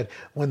version so that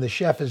when the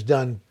chef is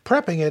done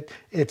prepping it,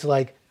 it's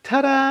like,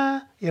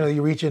 ta-da!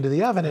 You reach into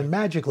the oven and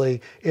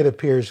magically it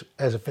appears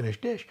as a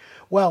finished dish.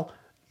 Well,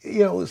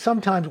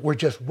 sometimes we're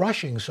just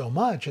rushing so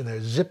much and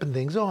they're zipping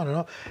things on and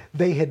off.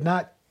 They had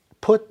not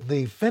put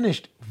the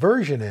finished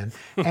version in,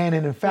 and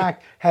in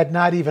fact had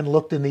not even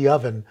looked in the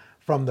oven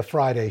from the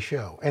Friday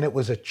show, and it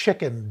was a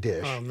chicken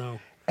dish. Oh no!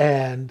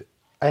 And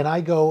I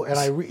go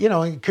and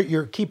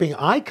you're keeping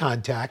eye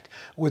contact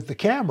with the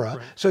camera,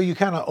 right. So you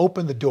kind of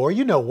open the door,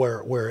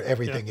 where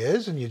everything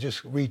is, and you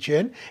just reach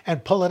in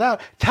and pull it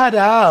out.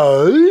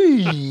 Ta-da!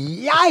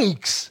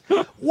 Yikes!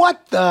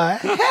 What the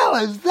hell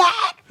is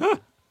that?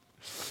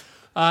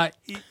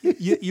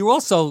 You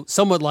also,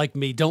 somewhat like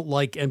me, don't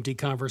like empty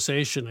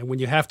conversation, and when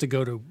you have to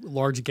go to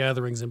large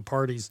gatherings and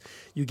parties,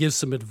 you give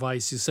some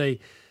advice. You say,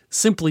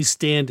 simply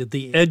stand at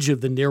the edge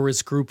of the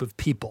nearest group of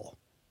people.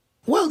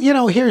 Well,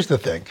 here's the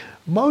thing.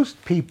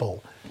 Most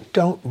people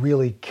don't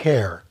really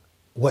care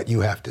what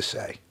you have to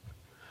say.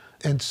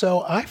 And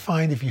so I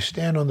find if you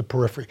stand on the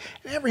periphery,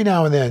 and every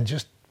now and then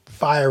just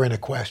fire in a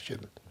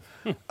question,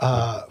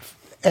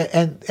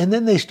 and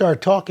then they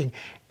start talking,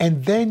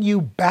 and then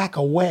you back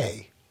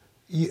away,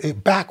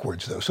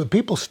 backwards though. So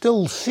people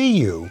still see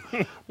you,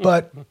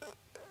 but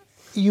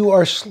you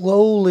are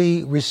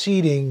slowly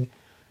receding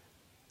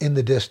in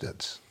the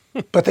distance.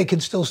 But they can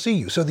still see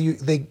you. So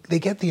they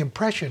get the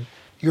impression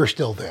you're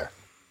still there.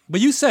 But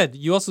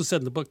you also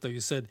said in the book, though, you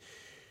said,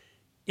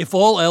 if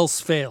all else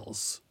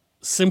fails,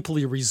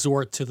 simply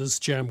resort to this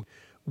gem.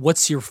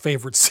 What's your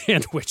favorite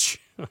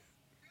sandwich?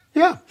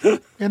 Yeah,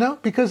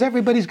 because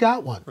everybody's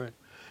got one. Right.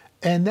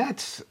 And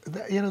that's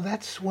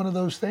one of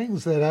those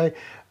things that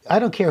I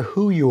don't care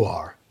who you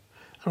are.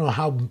 I don't know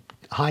how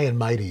high and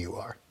mighty you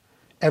are.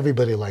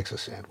 Everybody likes a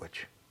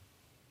sandwich.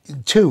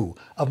 2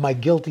 of my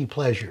guilty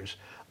pleasures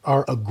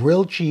are a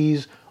grilled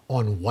cheese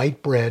on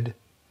white bread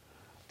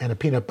and a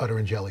peanut butter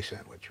and jelly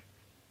sandwich.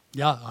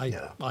 Yeah,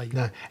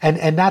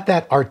 and not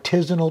that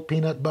artisanal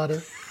peanut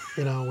butter.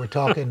 We're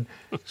talking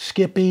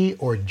Skippy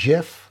or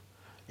Jif,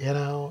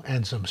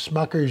 and some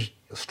Smucker's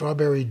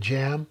strawberry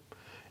jam,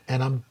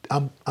 and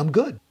I'm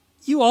good.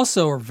 You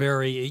also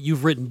are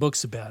you've written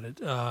books about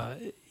it.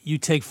 You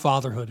take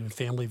fatherhood and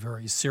family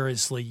very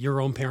seriously. Your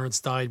own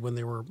parents died when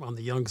they were on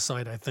the young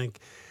side, I think.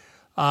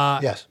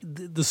 Yes.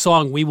 The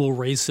song "We Will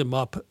Raise Him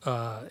Up"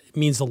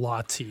 means a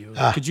lot to you.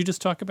 Could you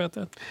just talk about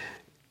that?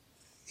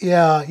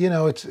 Yeah,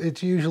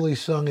 it's usually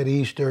sung at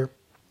Easter,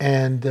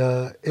 and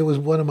it was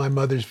one of my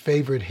mother's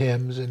favorite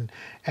hymns. And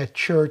at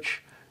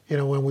church,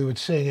 when we would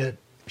sing it,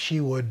 she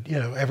would,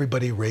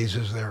 everybody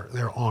raises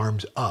their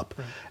arms up,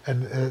 right.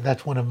 And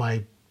that's one of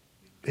my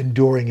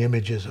enduring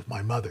images of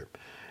my mother.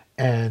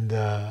 And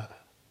I've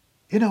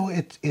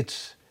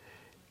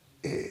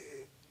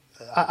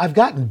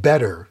gotten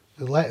better.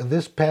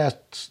 This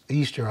past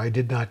Easter, I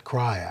did not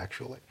cry,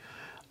 actually.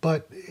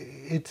 But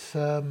it's,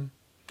 and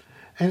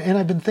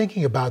I've been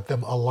thinking about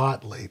them a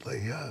lot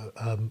lately.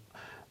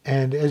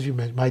 And as you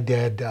mentioned, my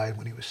dad died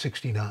when he was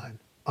 69.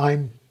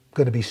 I'm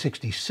going to be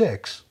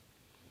 66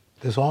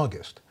 this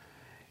August.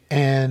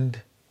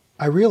 And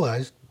I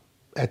realized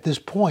at this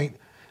point,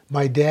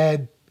 my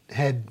dad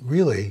had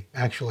really,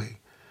 actually,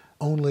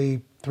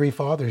 only 3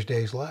 Father's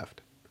Days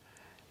left,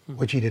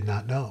 which he did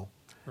not know.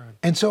 Right.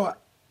 And so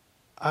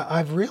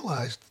I've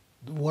realized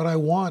what I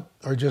want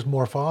are just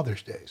more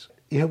Father's Days.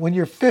 When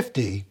you're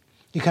 50,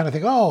 you kind of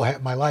think, oh,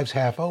 my life's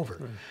half over.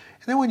 Right.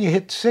 And then when you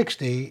hit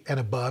 60 and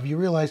above, you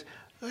realize,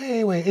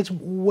 hey, wait, it's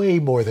way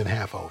more than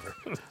half over.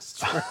 That's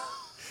true.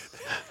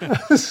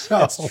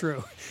 That's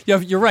true. Yeah,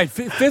 you're right.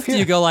 50,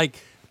 you go like,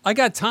 I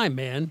got time,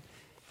 man.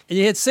 And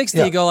you hit 60,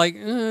 you go like,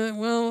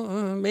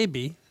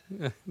 maybe.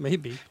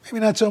 Maybe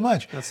not so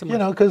much. Not so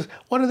much. Because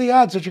what are the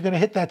odds that you're going to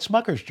hit that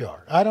Smucker's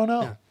jar? I don't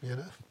know. Yeah.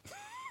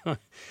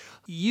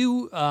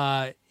 You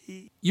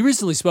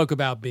recently spoke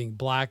about being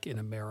black in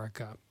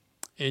America,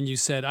 and you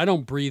said, I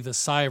don't breathe a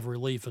sigh of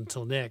relief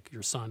until Nick,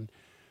 your son,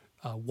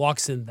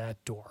 walks in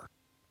that door.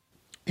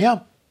 Yeah.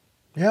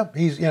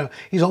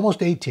 He's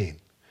almost 18.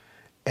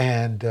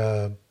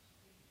 And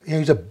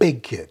he's a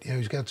big kid.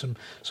 He's got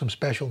some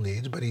special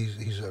needs, but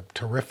he's a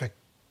terrific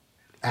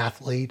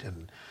athlete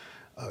and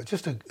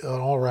just an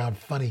all-around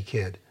funny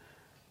kid.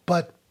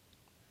 But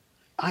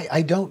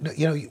I don't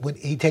know, when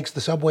he takes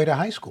the subway to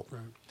high school,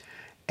 right.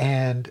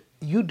 And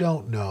you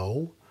don't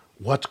know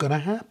what's going to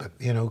happen.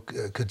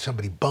 Could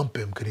somebody bump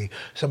him? Could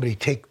somebody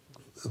take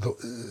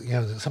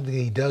something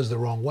he does the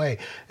wrong way?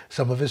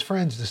 Some of his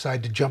friends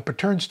decide to jump a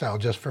turnstile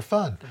just for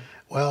fun. Right.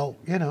 Well,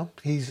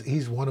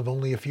 he's one of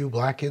only a few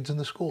black kids in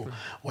the school. Right.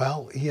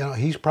 Well,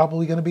 he's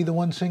probably going to be the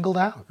one singled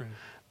out. Right.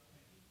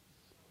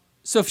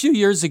 So a few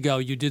years ago,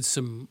 you did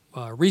some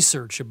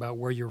research about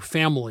where your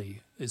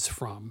family is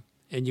from,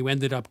 and you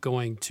ended up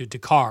going to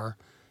Dakar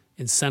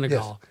in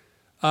Senegal.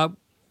 Yes.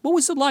 What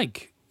was it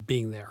like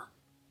being there?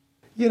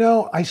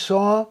 I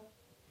saw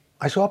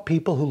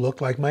people who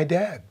looked like my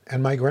dad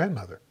and my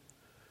grandmother.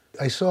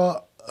 I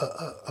saw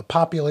a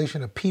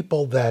population of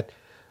people that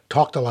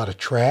talked a lot of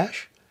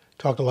trash,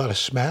 talked a lot of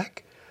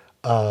smack,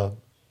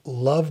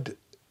 loved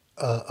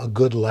a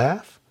good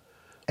laugh.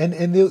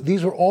 And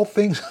these were all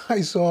things I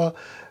saw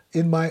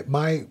in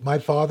my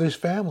father's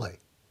family.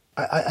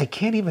 I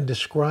can't even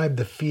describe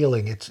the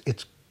feeling.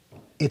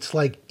 It's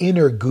like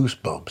inner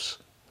goosebumps.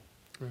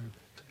 Right.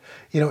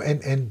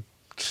 And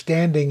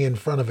standing in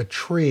front of a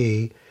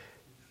tree,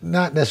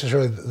 not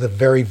necessarily the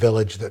very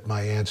village that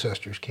my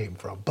ancestors came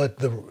from, but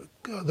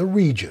the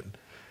region.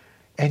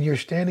 And you're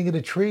standing at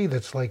a tree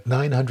that's like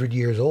 900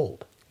 years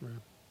old.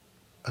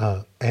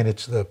 Right. And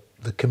it's the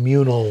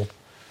communal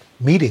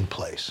meeting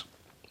place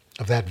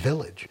of that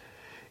village.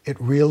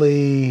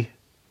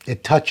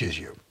 It touches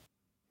you.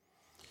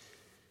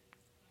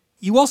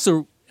 You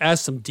also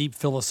ask some deep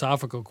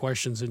philosophical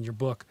questions in your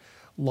book,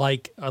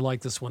 like, I like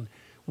this one.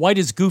 Why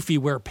does Goofy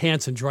wear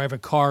pants and drive a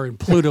car and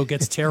Pluto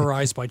gets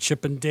terrorized by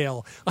Chip and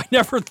Dale? I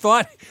never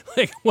thought,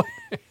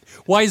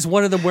 why is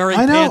one of them wearing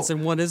pants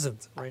and one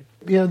isn't, right?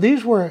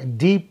 These were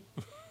deep,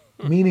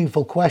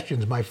 meaningful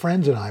questions my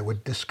friends and I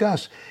would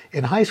discuss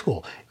in high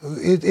school.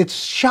 It's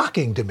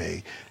shocking to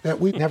me that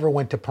we never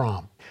went to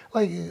prom.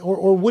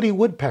 Or Woody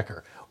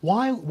Woodpecker.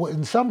 Why,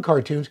 in some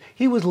cartoons,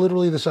 he was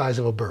literally the size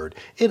of a bird.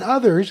 In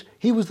others,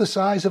 he was the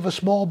size of a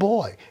small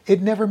boy.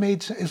 It never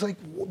made sense. It's like,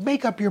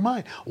 make up your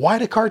mind. Why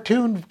do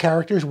cartoon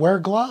characters wear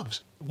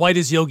gloves? Why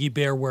does Yogi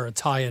Bear wear a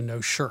tie and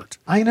no shirt?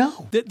 I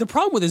know. The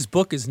problem with this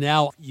book is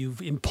now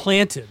you've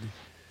implanted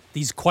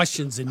these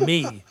questions in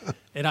me,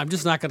 and I'm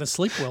just not going to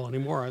sleep well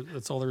anymore.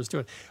 That's all there is to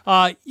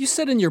it. You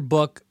said in your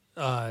book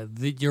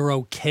that you're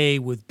okay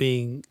with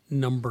being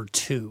number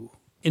two.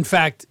 In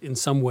fact, in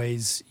some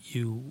ways,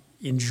 you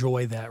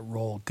enjoy that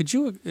role. Could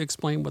you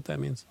explain what that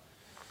means?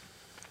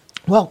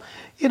 Well,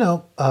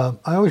 I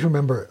always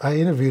remember I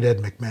interviewed Ed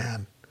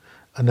McMahon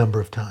a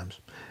number of times,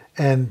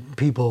 and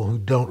people who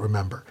don't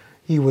remember,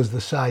 he was the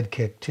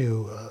sidekick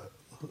to,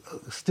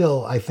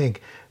 still, I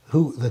think,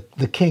 who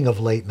the king of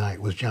late night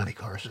was Johnny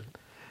Carson.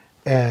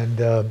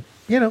 And,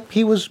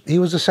 he was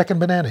the second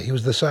banana. He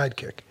was the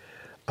sidekick.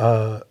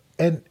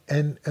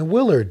 And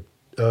Willard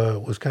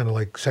was kind of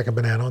like second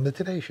banana on the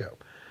Today Show.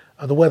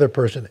 The weather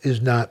person is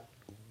not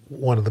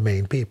one of the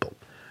main people.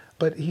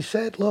 But he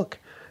said, look,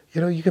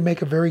 you can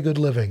make a very good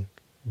living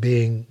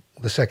being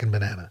the second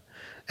banana.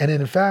 And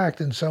in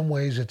fact, in some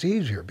ways, it's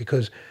easier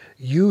because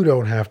you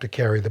don't have to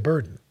carry the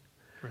burden.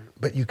 Right.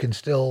 But you can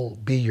still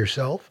be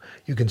yourself.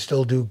 You can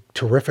still do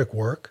terrific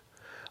work.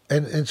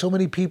 And so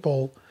many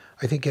people,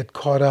 I think, get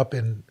caught up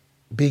in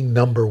being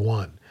number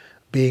one,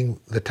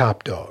 being the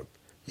top dog.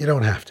 You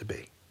don't have to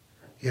be.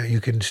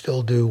 You can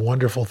still do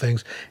wonderful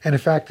things. And in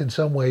fact, in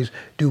some ways,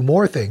 do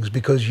more things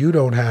because you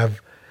don't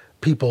have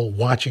people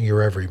watching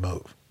your every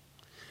move.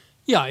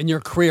 Yeah, and your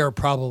career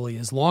probably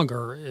is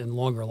longer and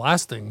longer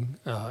lasting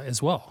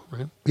as well,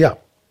 right? Yeah.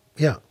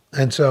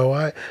 And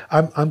so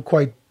I'm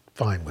quite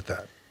fine with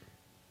that.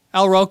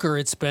 Al Roker,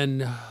 it's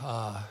been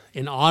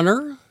an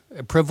honor,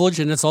 a privilege,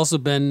 and it's also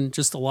been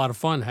just a lot of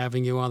fun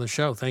having you on the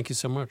show. Thank you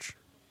so much.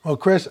 Well,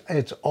 Chris,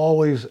 it's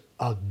always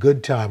a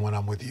good time when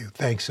I'm with you.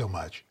 Thanks so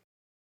much.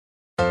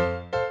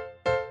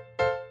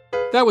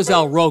 That was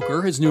Al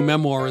Roker. His new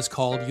memoir is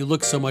called You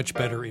Look So Much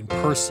Better in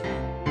Person.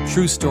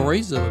 True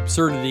Stories of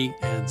Absurdity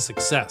and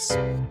Success.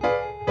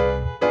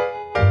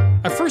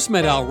 I first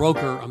met Al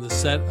Roker on the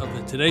set of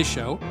The Today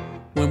Show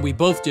when we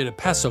both did a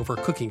Passover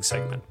cooking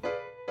segment.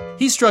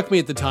 He struck me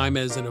at the time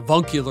as an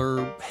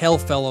avuncular, hail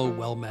fellow,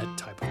 well-met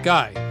type of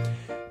guy.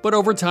 But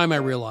over time I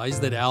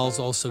realized that Al's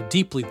also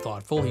deeply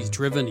thoughtful, he's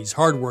driven, he's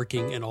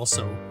hardworking, and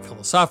also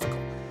philosophical.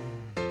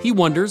 He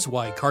wonders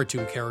why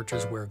cartoon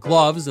characters wear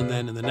gloves, and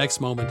then in the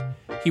next moment,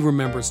 he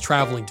remembers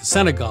traveling to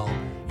Senegal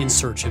in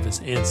search of his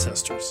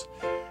ancestors.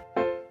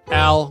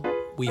 Al,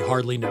 we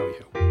hardly know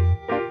you.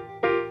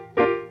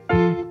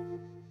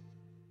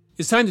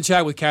 It's time to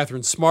chat with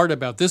Catherine Smart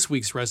about this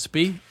week's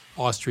recipe,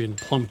 Austrian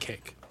plum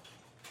cake.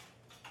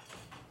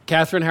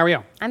 Catherine, how are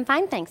you? I'm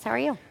fine, thanks. How are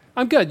you?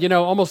 I'm good. You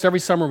know, almost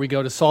every summer we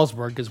go to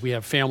Salzburg because we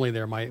have family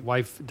there. My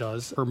wife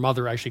does. Her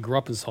mother actually grew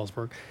up in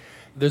Salzburg.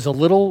 There's a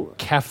little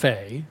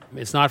cafe.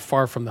 It's not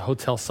far from the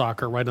Hotel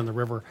Soccer, right on the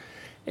river.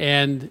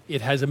 And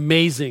it has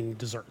amazing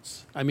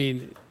desserts. I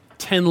mean,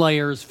 10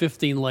 layers,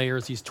 15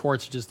 layers. These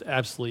torts are just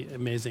absolutely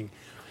amazing.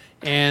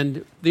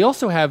 And they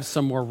also have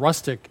some more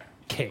rustic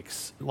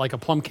cakes, like a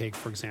plum cake,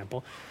 for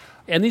example.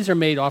 And these are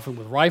made often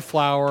with rye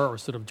flour or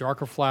sort of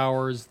darker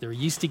flours. They're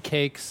yeasty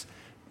cakes,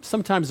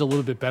 sometimes a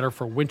little bit better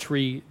for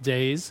wintry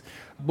days.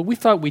 But we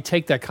thought we'd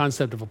take that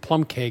concept of a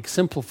plum cake,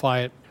 simplify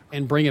it,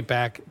 and bring it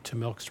back to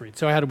Milk Street.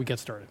 So how did we get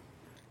started?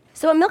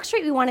 So at Milk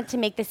Street, we wanted to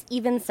make this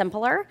even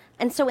simpler.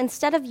 And so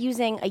instead of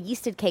using a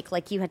yeasted cake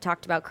like you had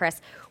talked about,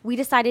 Chris, we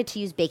decided to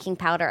use baking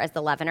powder as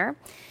the leavener.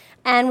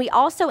 And we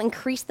also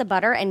increased the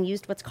butter and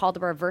used what's called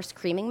the reverse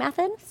creaming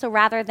method. So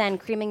rather than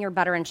creaming your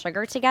butter and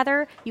sugar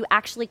together, you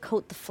actually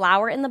coat the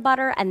flour in the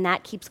butter, and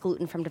that keeps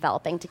gluten from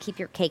developing to keep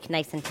your cake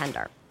nice and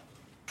tender.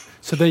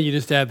 So then you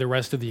just add the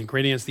rest of the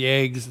ingredients, the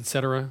eggs,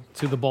 etc.,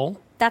 to the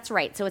bowl? That's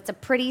right. So it's a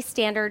pretty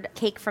standard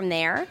cake from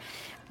there.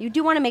 You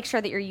do want to make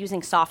sure that you're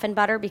using softened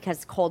butter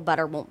because cold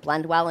butter won't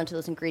blend well into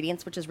those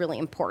ingredients, which is really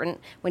important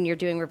when you're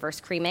doing reverse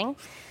creaming.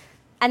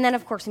 And then,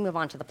 of course, we move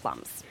on to the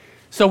plums.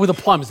 So with the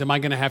plums, am I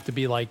going to have to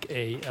be like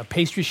a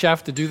pastry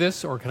chef to do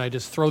this, or can I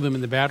just throw them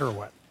in the batter or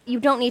what? You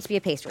don't need to be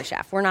a pastry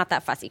chef. We're not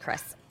that fussy,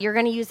 Chris. You're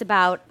going to use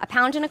about 1.25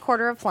 pounds of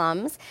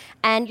plums,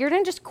 and you're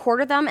going to just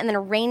quarter them and then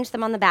arrange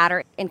them on the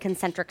batter in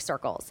concentric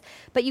circles.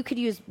 But you could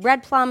use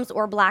red plums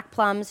or black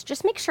plums.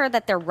 Just make sure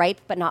that they're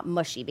ripe but not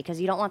mushy because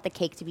you don't want the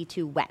cake to be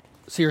too wet.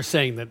 So you're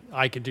saying that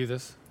I could do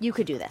this? You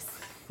could do this.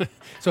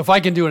 So if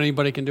I can do it,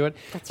 anybody can do it?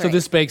 That's so right.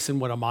 This bakes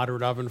in, a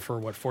moderate oven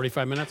for,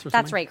 45 minutes or something?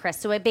 That's right, Chris.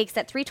 So it bakes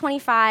at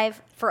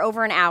 325 for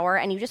over an hour,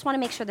 and you just want to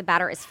make sure the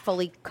batter is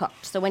fully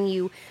cooked. So when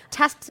you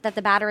test that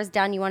the batter is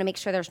done, you want to make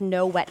sure there's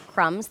no wet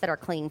crumbs that are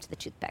clinging to the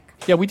toothpick.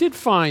 Yeah, we did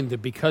find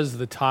that because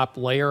the top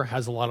layer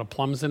has a lot of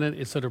plums in it,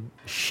 it sort of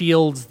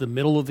shields the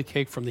middle of the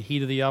cake from the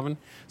heat of the oven.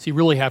 So you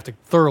really have to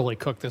thoroughly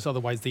cook this,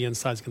 otherwise the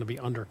inside's going to be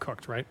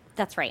undercooked, right?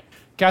 That's right.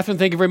 Catherine,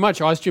 thank you very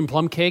much. Austrian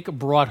plum cake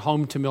brought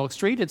home to Milk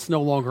Street. It's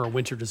no longer a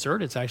winter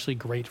dessert. It's actually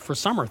great for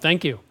summer.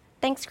 Thank you.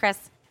 Thanks,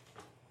 Chris.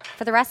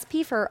 For the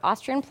recipe for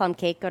Austrian plum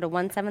cake, go to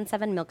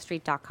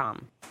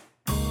 177milkstreet.com.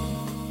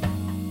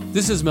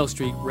 This is Milk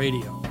Street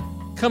Radio.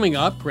 Coming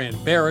up,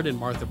 Grant Barrett and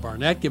Martha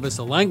Barnett give us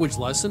a language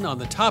lesson on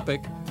the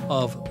topic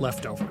of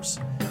leftovers.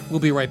 We'll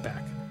be right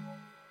back.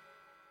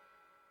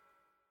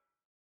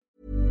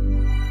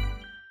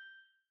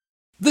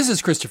 This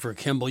is Christopher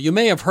Kimball. You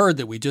may have heard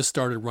that we just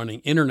started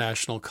running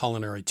international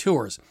culinary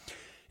tours.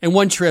 And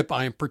one trip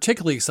I am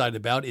particularly excited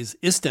about is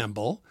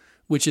Istanbul,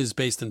 which is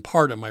based in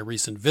part on my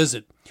recent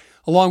visit.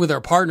 Along with our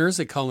partners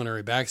at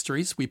Culinary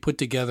Backstreets, we put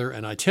together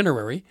an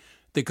itinerary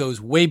that goes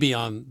way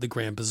beyond the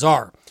Grand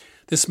Bazaar.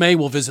 This May,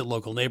 we'll visit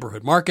local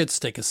neighborhood markets,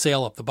 take a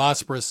sail up the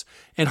Bosporus,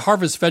 and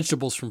harvest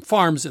vegetables from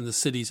farms in the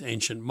city's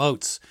ancient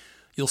moats.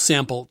 You'll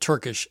sample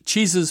Turkish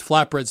cheeses,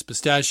 flatbreads,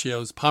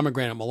 pistachios,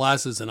 pomegranate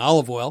molasses, and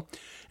olive oil.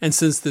 And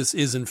since this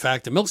is, in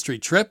fact, a Milk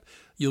Street trip,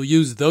 you'll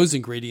use those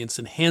ingredients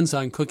in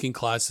hands-on cooking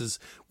classes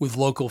with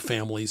local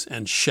families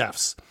and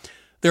chefs.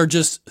 There are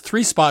just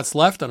 3 spots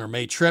left on our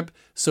May trip,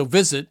 so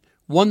visit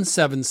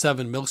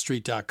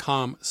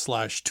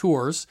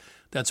 177milkstreet.com/tours.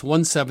 That's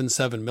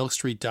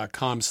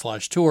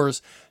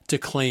 177milkstreet.com/tours to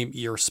claim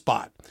your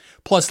spot.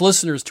 Plus,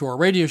 listeners to our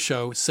radio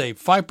show save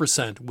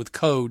 5% with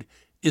code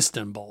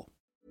Istanbul.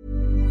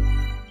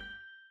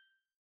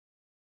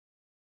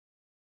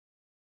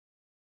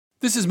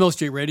 This is Milk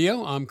Street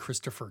Radio. I'm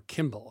Christopher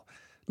Kimball.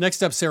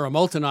 Next up, Sarah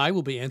Moulton and I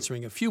will be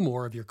answering a few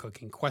more of your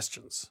cooking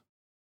questions.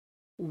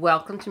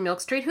 Welcome to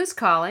Milk Street. Who's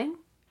calling?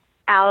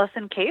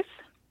 Allison Case.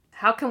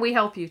 How can we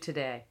help you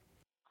today?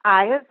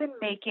 I have been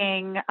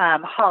making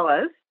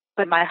challahs,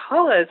 but my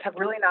challahs have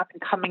really not been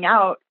coming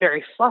out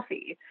very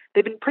fluffy.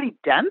 They've been pretty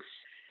dense.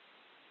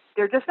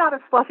 They're just not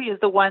as fluffy as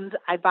the ones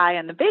I buy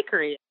in the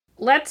bakery.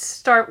 Let's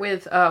start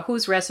with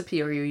whose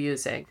recipe are you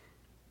using?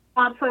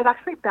 So I've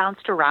actually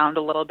bounced around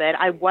a little bit.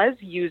 I was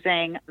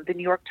using the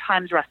New York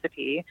Times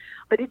recipe,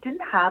 but it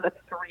didn't have a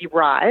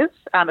 3-rise.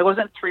 It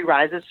wasn't 3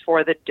 rises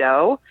for the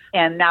dough.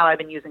 And now I've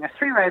been using a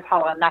 3-rise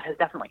challah, and that has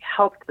definitely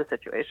helped the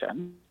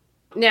situation.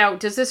 Now,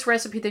 does this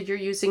recipe that you're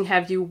using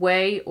have you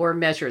weigh or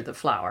measure the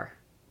flour?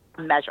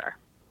 Measure.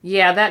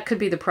 Yeah, that could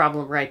be the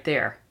problem right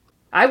there.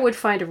 I would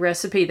find a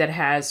recipe that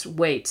has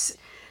weights.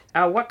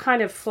 What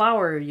kind of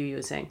flour are you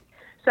using?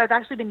 So I've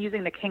actually been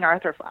using the King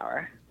Arthur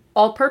flour.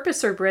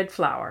 All-purpose or bread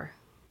flour?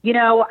 You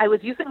know, I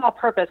was using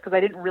all-purpose because I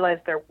didn't realize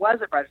there was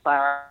a bread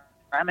flour.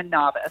 I'm a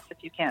novice, if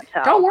you can't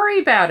tell. Don't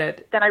worry about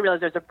it. Then I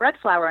realized there's a bread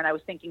flour, and I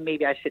was thinking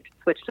maybe I should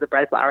switch to the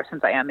bread flour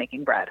since I am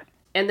making bread.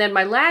 And then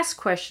my last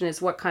question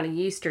is, what kind of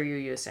yeast are you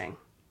using?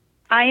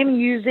 I am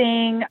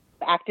using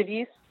active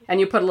yeast. And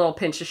you put a little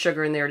pinch of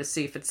sugar in there to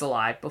see if it's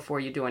alive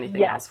before you do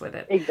anything else with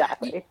it.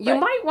 Exactly. You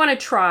might want to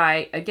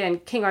try,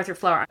 again, King Arthur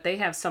flour. They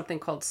have something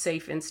called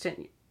safe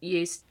instant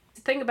yeast. The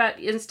thing about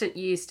instant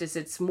yeast is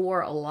it's more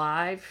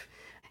alive.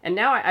 And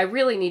now I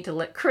really need to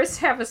let Chris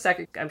have a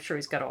second. I'm sure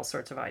he's got all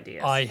sorts of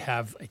ideas. I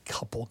have a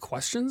couple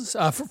questions.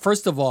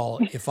 First of all,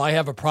 if I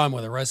have a problem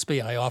with a recipe,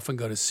 I often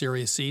go to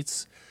Serious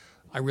Eats.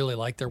 I really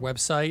like their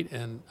website,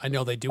 and I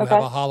know they do have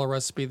a challah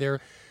recipe there.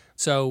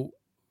 So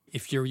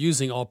if you're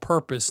using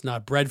all-purpose,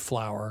 not bread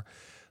flour,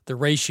 the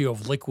ratio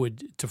of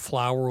liquid to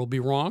flour will be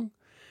wrong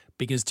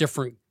because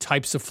different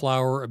types of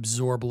flour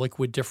absorb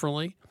liquid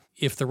differently.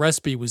 If the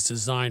recipe was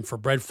designed for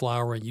bread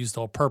flour and used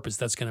all-purpose,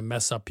 that's going to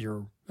mess up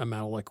your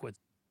amount of liquid.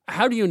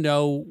 How do you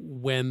know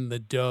when the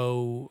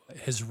dough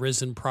has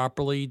risen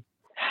properly?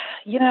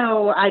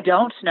 I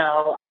don't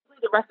know.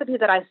 The recipe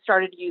that I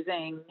started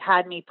using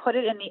had me put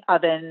it in the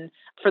oven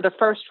for the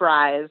first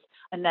rise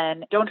and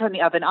then don't turn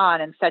the oven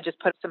on. Instead, just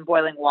put some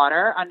boiling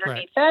water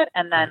underneath it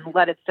and then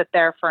let it sit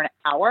there for an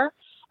hour.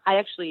 I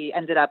actually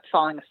ended up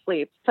falling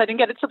asleep, so I didn't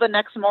get it till the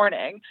next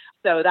morning.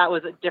 So that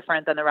was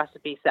different than the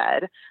recipe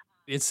said.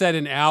 It said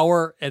an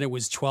hour, and it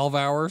was 12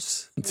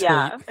 hours.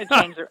 Yeah, it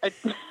changed.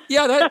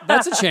 Yeah,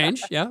 that's a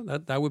change. Yeah,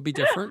 that would be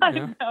different. I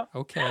Yeah. know.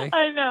 Okay.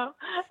 I know.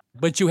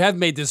 But you have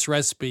made this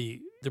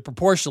recipe, the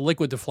proportion of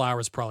liquid to flour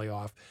is probably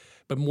off.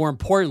 But more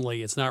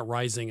importantly, it's not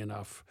rising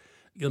enough.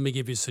 Let me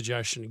give you a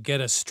suggestion. Get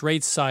a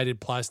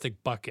straight-sided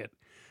plastic bucket.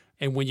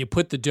 And when you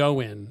put the dough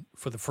in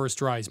for the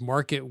first rise,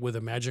 mark it with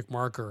a magic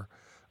marker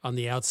on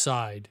the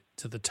outside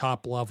to the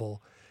top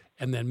level,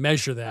 and then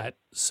measure that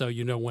so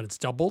you know when it's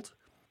doubled.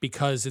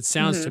 Because it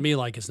sounds to me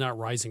like it's not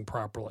rising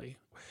properly.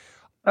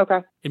 Okay.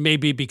 It may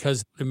be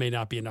because there may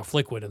not be enough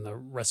liquid in the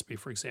recipe,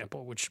 for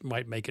example, which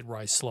might make it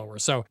rise slower.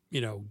 So,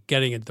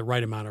 getting it the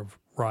right amount of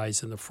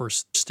rise in the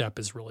first step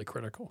is really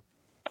critical.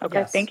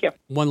 Okay, thank you.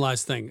 One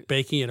last thing,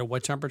 baking it at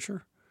what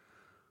temperature?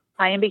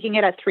 I am baking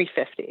it at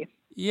 350.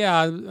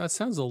 Yeah, that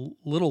sounds a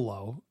little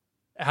low.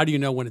 How do you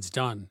know when it's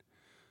done?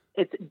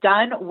 It's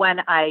done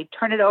when I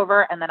turn it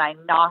over and then I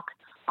knock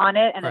on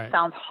it and Right. it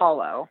sounds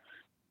hollow.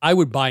 I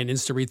would buy an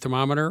InstaRead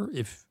thermometer,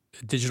 a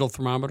digital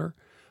thermometer.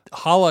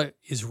 Challah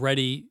is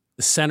ready.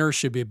 The center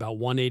should be about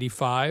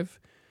 185.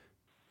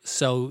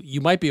 So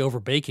you might be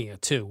overbaking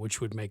it too, which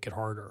would make it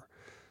harder.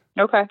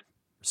 Okay.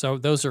 So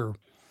those are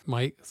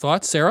my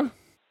thoughts. Sarah?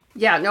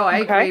 Yeah, no, I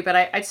agree. But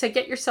I'd say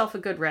get yourself a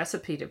good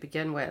recipe to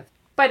begin with.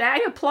 But I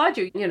applaud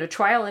you.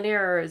 Trial and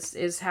error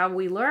is how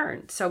we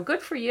learn. So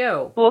good for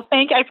you. Well,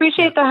 I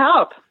appreciate the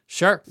help.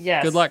 Sure.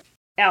 Yes. Good luck.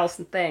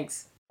 Allison,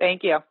 thanks.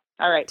 Thank you.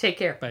 All right. Take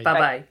care. Bye.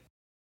 Bye-bye.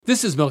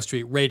 This is Milk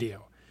Street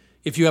Radio.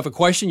 If you have a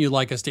question you'd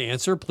like us to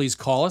answer, please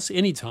call us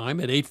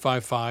anytime at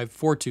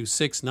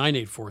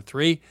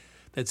 855-426-9843.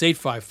 That's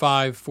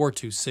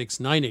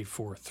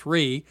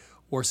 855-426-9843.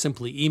 Or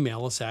simply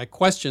email us at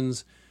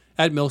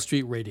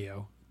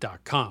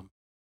questions@milkstreetradio.com.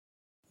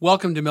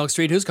 Welcome to Milk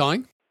Street. Who's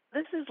calling?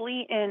 This is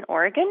Lee in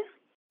Oregon.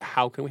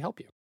 How can we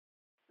help you?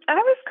 I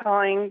was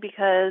calling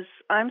because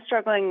I'm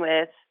struggling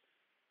with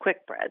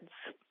quick breads.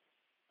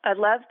 I'd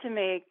love to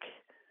make,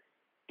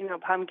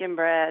 pumpkin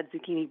bread,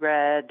 zucchini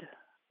bread,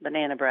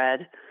 banana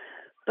bread,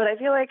 but I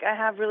feel like I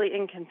have really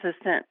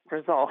inconsistent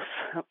results.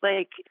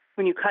 Like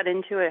when you cut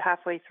into it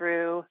halfway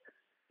through,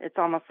 it's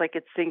almost like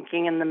it's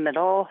sinking in the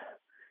middle,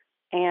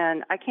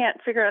 and I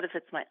can't figure out if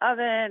it's my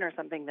oven or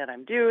something that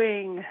I'm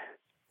doing.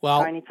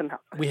 Well, so I need some help.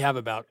 We have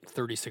about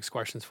 36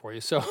 questions for you,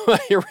 so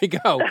here we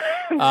go.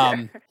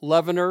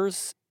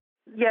 Leaveners?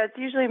 Yeah, it's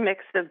usually a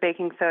mix of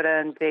baking soda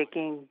and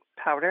baking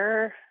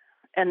powder,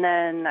 and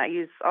then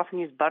I often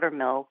use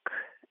buttermilk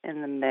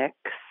in the mix.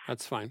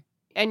 That's fine.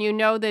 And you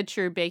know that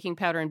your baking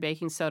powder and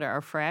baking soda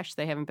are fresh?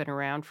 They haven't been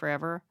around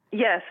forever?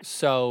 Yes.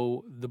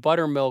 So the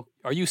buttermilk,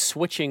 are you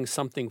switching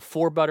something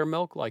for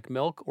buttermilk, like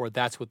milk, or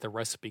that's what the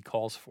recipe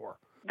calls for?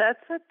 That's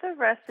what the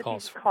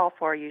recipes call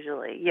for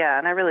usually. Yeah,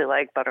 and I really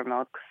like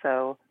buttermilk,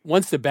 so.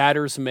 Once the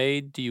batter's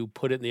made, do you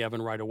put it in the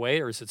oven right away,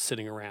 or is it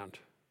sitting around?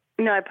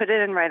 No, I put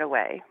it in right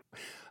away.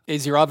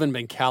 Is your oven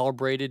been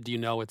calibrated? Do you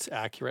know it's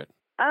accurate?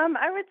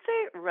 I would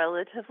say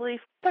relatively.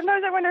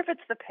 Sometimes I wonder if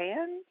it's the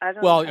pan. I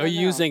don't Well, know. are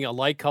you using a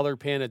light colored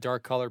pan, a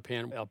dark colored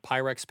pan, a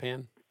Pyrex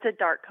pan? It's a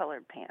dark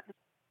colored pan.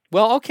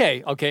 Well,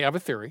 okay, I have a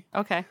theory.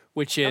 Okay.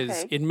 Which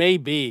is, it may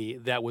be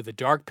that with a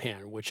dark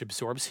pan, which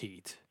absorbs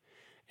heat,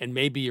 and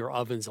maybe your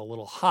oven's a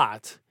little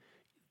hot,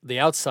 the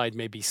outside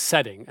may be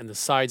setting and the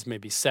sides may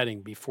be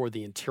setting before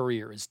the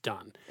interior is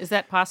done. Is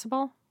that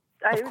possible?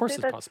 Of course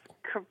it's possible.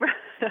 Correct.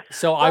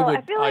 So well,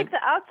 I feel like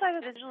the outside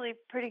is usually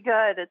pretty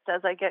good. It's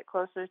as I get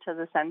closer to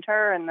the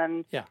center, and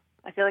then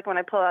I feel like when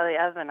I pull out of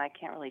the oven, I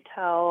can't really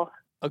tell.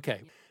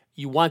 Okay.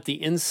 You want the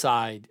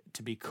inside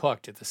to be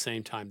cooked at the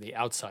same time the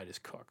outside is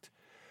cooked.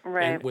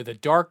 Right. And with a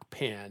dark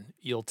pan,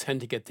 you'll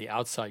tend to get the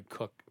outside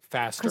cooked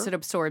faster. Because it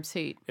absorbs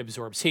heat.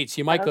 Absorbs heat. So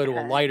you might go to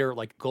a lighter,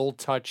 like Gold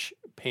Touch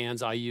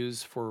pans I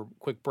use for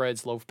quick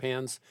breads, loaf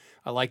pans.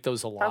 I like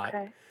those a lot.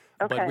 Okay.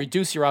 But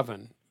reduce your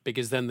oven,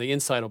 because then the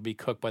inside will be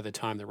cooked by the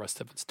time the rest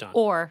of it's done.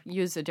 Or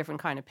use a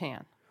different kind of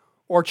pan.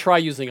 Or try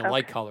using a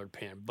light-colored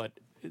pan. But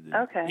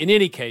in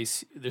any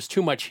case, there's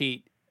too much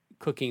heat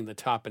cooking the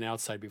top and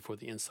outside before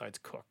the inside's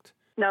cooked.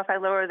 Now, if I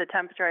lower the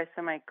temperature, I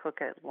assume I cook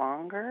it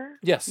longer?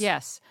 Yes.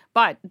 Yes.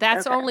 But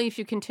that's only if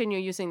you continue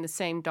using the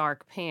same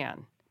dark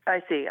pan.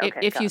 I see. Okay,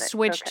 If got you it.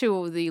 switch Okay.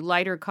 to the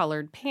lighter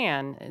colored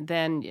pan,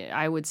 then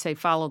I would say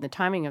follow the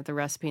timing of the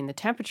recipe and the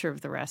temperature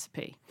of the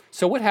recipe.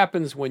 So what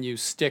happens when you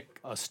stick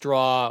a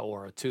straw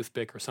or a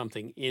toothpick or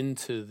something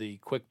into the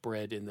quick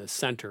bread in the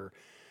center?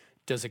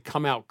 Does it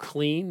come out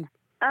clean,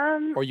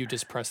 or you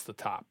just press the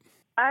top?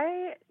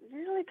 I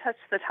usually touch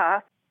the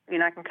top.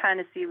 I can kind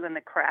of see when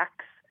the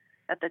cracks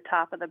at the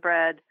top of the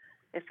bread,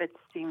 if it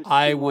seems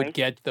I too would moist.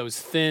 get those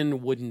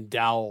thin wooden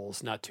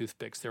dowels, not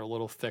toothpicks. They're a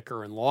little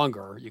thicker and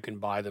longer. You can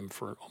buy them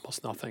for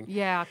almost nothing.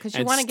 Yeah, because you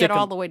And want to stick get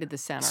all 'em- the way to the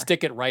center.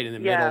 Stick it right in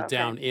the Yeah, middle, okay.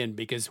 down in,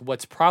 because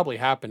what's probably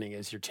happening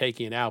is you're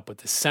taking it out, but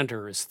the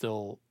center is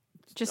still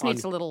Just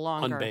needs a little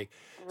longer. unbaked.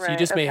 So you Right,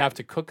 just may okay. have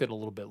to cook it a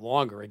little bit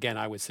longer. Again,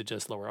 I would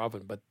suggest lower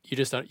oven, but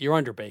you're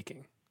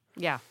underbaking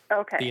Yeah.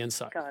 Okay. the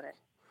inside. Got it.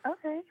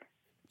 Okay.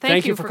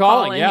 Thank you for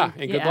calling. Yeah,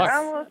 and good Yes. luck.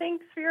 Well,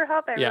 thanks for your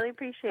help. I Yeah. really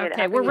appreciate it.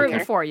 Okay, Happy we're New rooting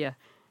Year. for you.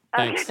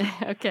 Thanks.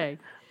 Okay.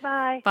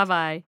 Bye.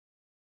 Bye-bye.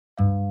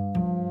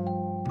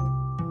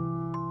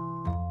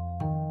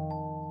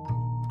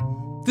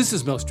 This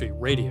is Milk Street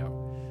Radio.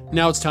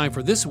 Now it's time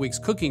for this week's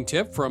cooking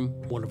tip from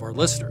one of our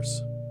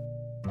listeners.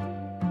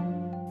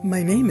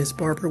 My name is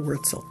Barbara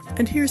Wurtzel,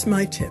 and here's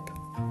my tip.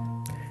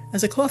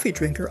 As a coffee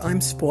drinker,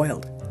 I'm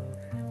spoiled.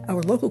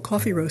 Our local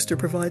coffee roaster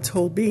provides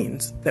whole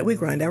beans that we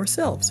grind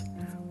ourselves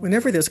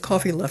whenever there's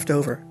coffee left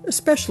over,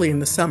 especially in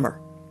the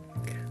summer.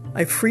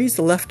 I freeze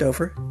the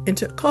leftover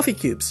into coffee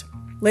cubes.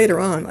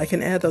 Later on, I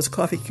can add those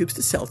coffee cubes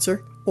to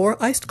seltzer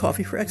or iced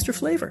coffee for extra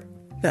flavor.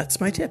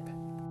 That's my tip.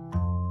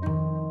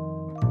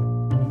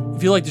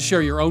 If you'd like to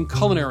share your own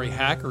culinary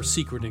hack or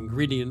secret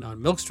ingredient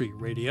on Milk Street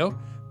Radio,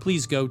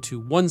 please go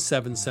to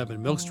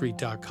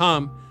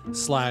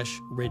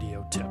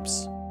 177milkstreet.com/radio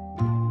tips.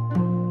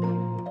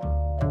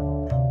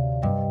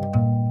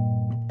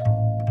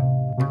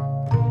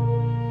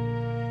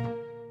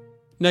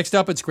 Next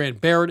up, it's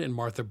Grant Barrett and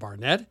Martha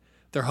Barnett.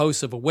 They're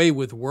hosts of Away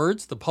with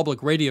Words, the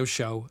public radio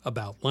show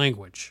about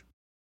language.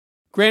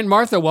 Grant and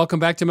Martha, welcome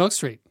back to Milk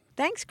Street.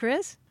 Thanks,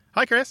 Chris.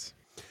 Hi, Chris.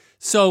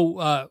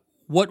 So,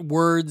 what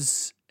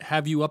words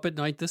have you up at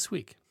night this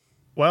week?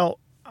 Well,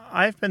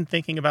 I've been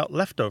thinking about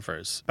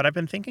leftovers, but I've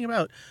been thinking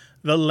about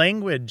the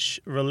language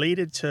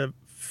related to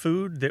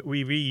food that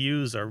we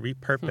reuse or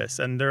repurpose.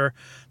 And there's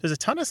a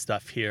ton of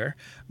stuff here.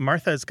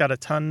 Martha's got a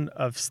ton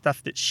of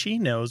stuff that she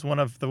knows. One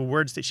of the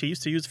words that she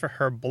used to use for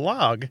her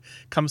blog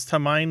comes to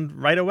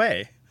mind right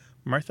away.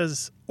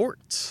 Martha's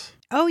ort.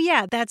 Oh,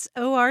 yeah, that's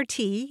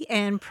O-R-T,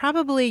 and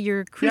probably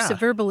your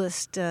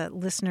cruciverbalist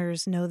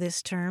listeners know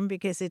this term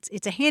because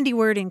it's a handy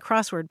word in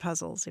crossword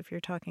puzzles if you're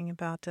talking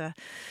about a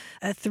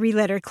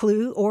three-letter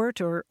clue, ort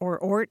or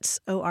orts,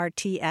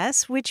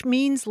 O-R-T-S, which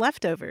means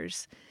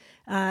leftovers.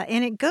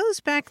 And it goes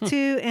back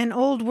to an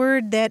old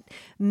word that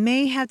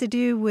may have to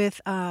do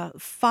with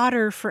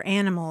fodder for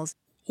animals.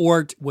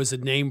 Ort was a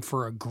name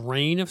for a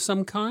grain of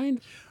some kind?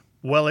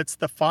 Well, it's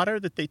the fodder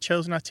that they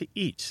chose not to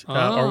eat,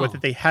 or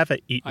what they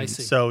haven't eaten. I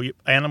see. So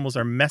animals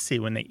are messy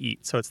when they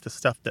eat. So it's the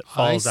stuff that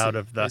falls out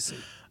of I the see.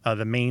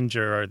 The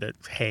manger or the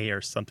hay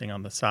or something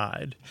on the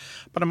side.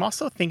 But I'm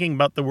also thinking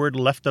about the word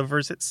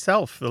leftovers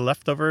itself. The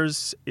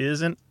leftovers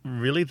isn't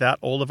really that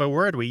old of a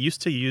word. We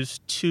used to use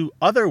two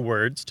other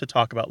words to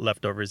talk about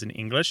leftovers in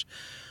English.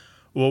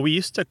 Well, we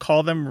used to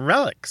call them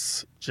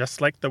relics,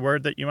 just like the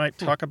word that you might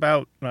talk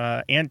about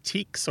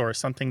antiques or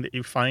something that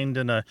you find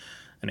in an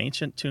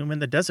ancient tomb in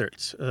the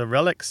desert.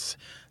 Relics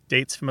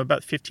dates from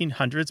about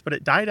 1500s, but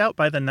it died out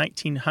by the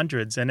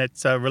 1900s, and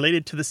it's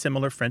related to the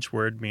similar French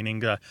word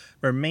meaning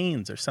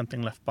remains or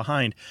something left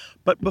behind.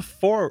 But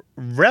before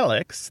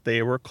relics,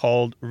 they were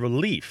called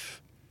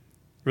relief.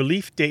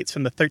 Relief dates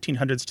from the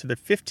 1300s to the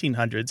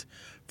 1500s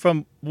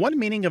from one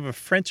meaning of a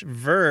French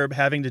verb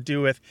having to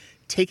do with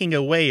taking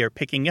away or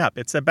picking up.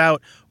 It's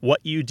about what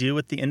you do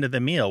at the end of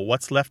the meal.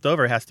 What's left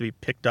over has to be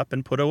picked up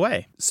and put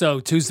away. So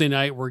Tuesday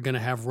night, we're going to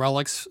have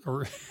relics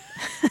or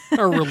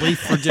relief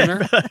for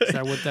dinner? Is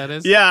that what that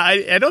is? Yeah,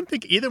 I don't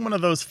think either one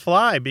of those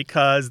fly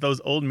because those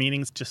old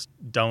meanings just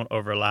don't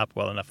overlap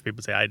well enough.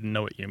 People say, I didn't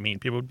know what you mean.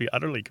 People would be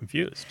utterly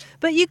confused.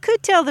 But you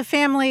could tell the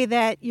family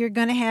that you're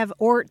going to have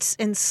orts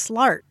and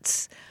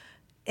slarts.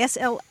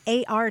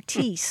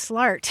 S-L-A-R-T,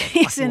 slart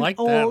is I an like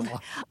that old. a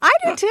lot. I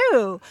do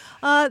too.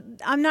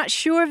 I'm not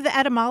sure of the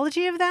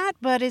etymology of that,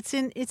 but it's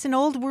an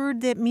old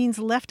word that means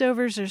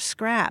leftovers or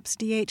scraps.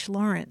 D.H.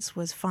 Lawrence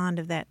was fond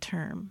of that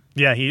term.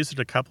 Yeah, he used it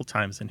a couple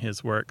times in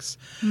his works.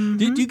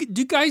 Mm-hmm.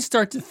 Do you guys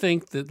start to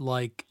think that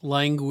like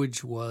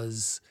language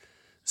was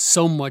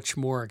so much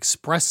more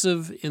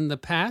expressive in the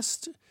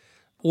past?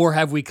 Or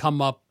have we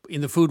come up, in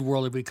the food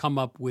world, have we come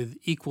up with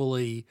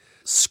equally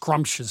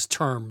scrumptious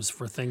terms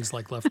for things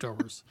like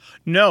leftovers?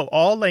 No,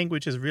 all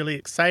language is really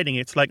exciting.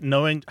 It's like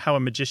knowing how a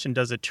magician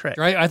does a trick.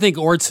 Right? I think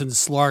orts and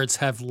slarts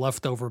have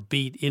leftover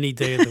beat any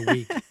day of the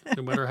week,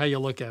 no matter how you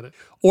look at it.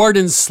 Ort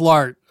and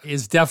slart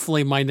is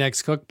definitely my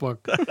next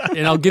cookbook,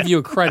 and I'll give you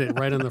a credit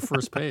right on the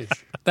first page.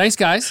 Thanks,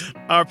 guys.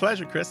 Our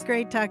pleasure, Chris.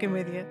 Great talking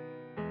with you.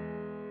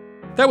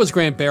 That was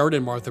Grant Barrett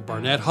and Martha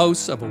Barnett,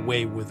 hosts of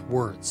Away with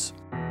Words.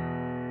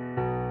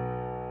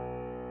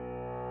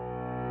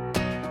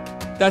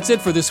 That's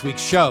it for this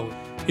week's show.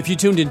 If you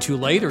tuned in too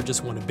late or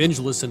just want to binge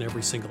listen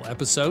every single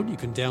episode, you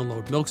can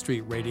download Milk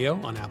Street Radio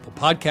on Apple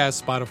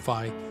Podcasts,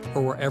 Spotify,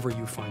 or wherever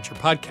you find your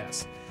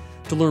podcasts.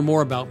 To learn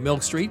more about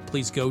Milk Street,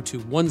 please go to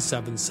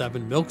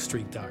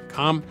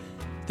 177milkstreet.com.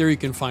 There you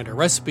can find our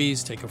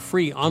recipes, take a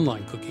free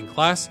online cooking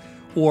class,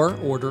 or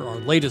order our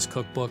latest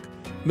cookbook,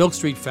 Milk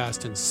Street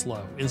Fast and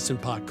Slow,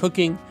 Instant Pot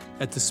Cooking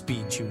at the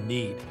speed you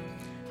need.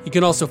 You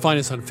can also find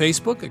us on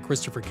Facebook at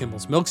Christopher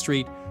Kimball's Milk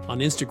Street, on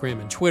Instagram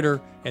and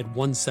Twitter at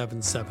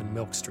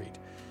 177Milk Street.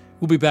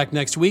 We'll be back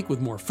next week with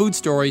more food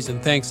stories,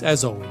 and thanks,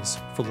 as always,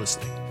 for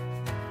listening.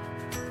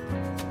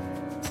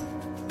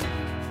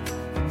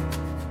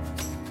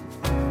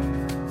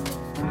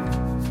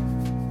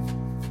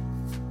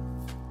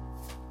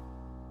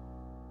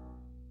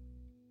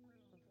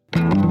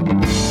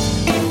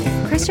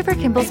 Christopher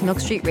Kimball's Milk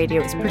Street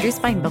Radio is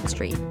produced by Milk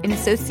Street in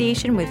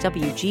association with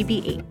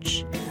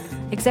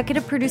WGBH.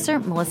 Executive producer,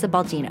 Melissa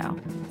Baldino.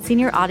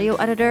 Senior audio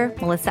editor,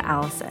 Melissa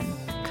Allison.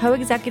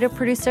 Co-executive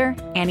producer,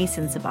 Annie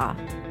Sinsaba.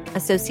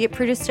 Associate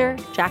producer,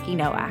 Jackie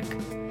Nowak.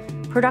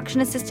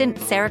 Production assistant,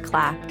 Sarah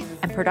Clapp.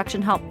 And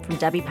production help from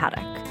Debbie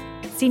Paddock.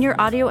 Senior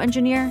audio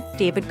engineer,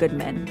 David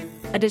Goodman.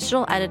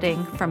 Additional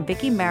editing from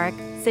Vicki Merrick,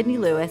 Sydney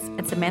Lewis,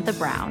 and Samantha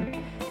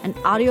Brown. And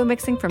audio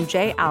mixing from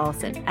Jay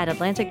Allison at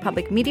Atlantic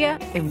Public Media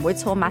in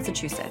Woods Hole,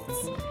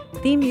 Massachusetts.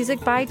 Theme music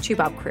by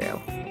Chubop Crew.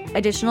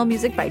 Additional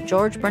music by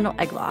George Brindle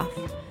Egloff.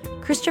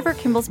 Christopher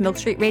Kimball's Milk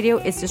Street Radio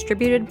is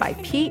distributed by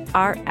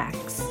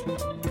PRX.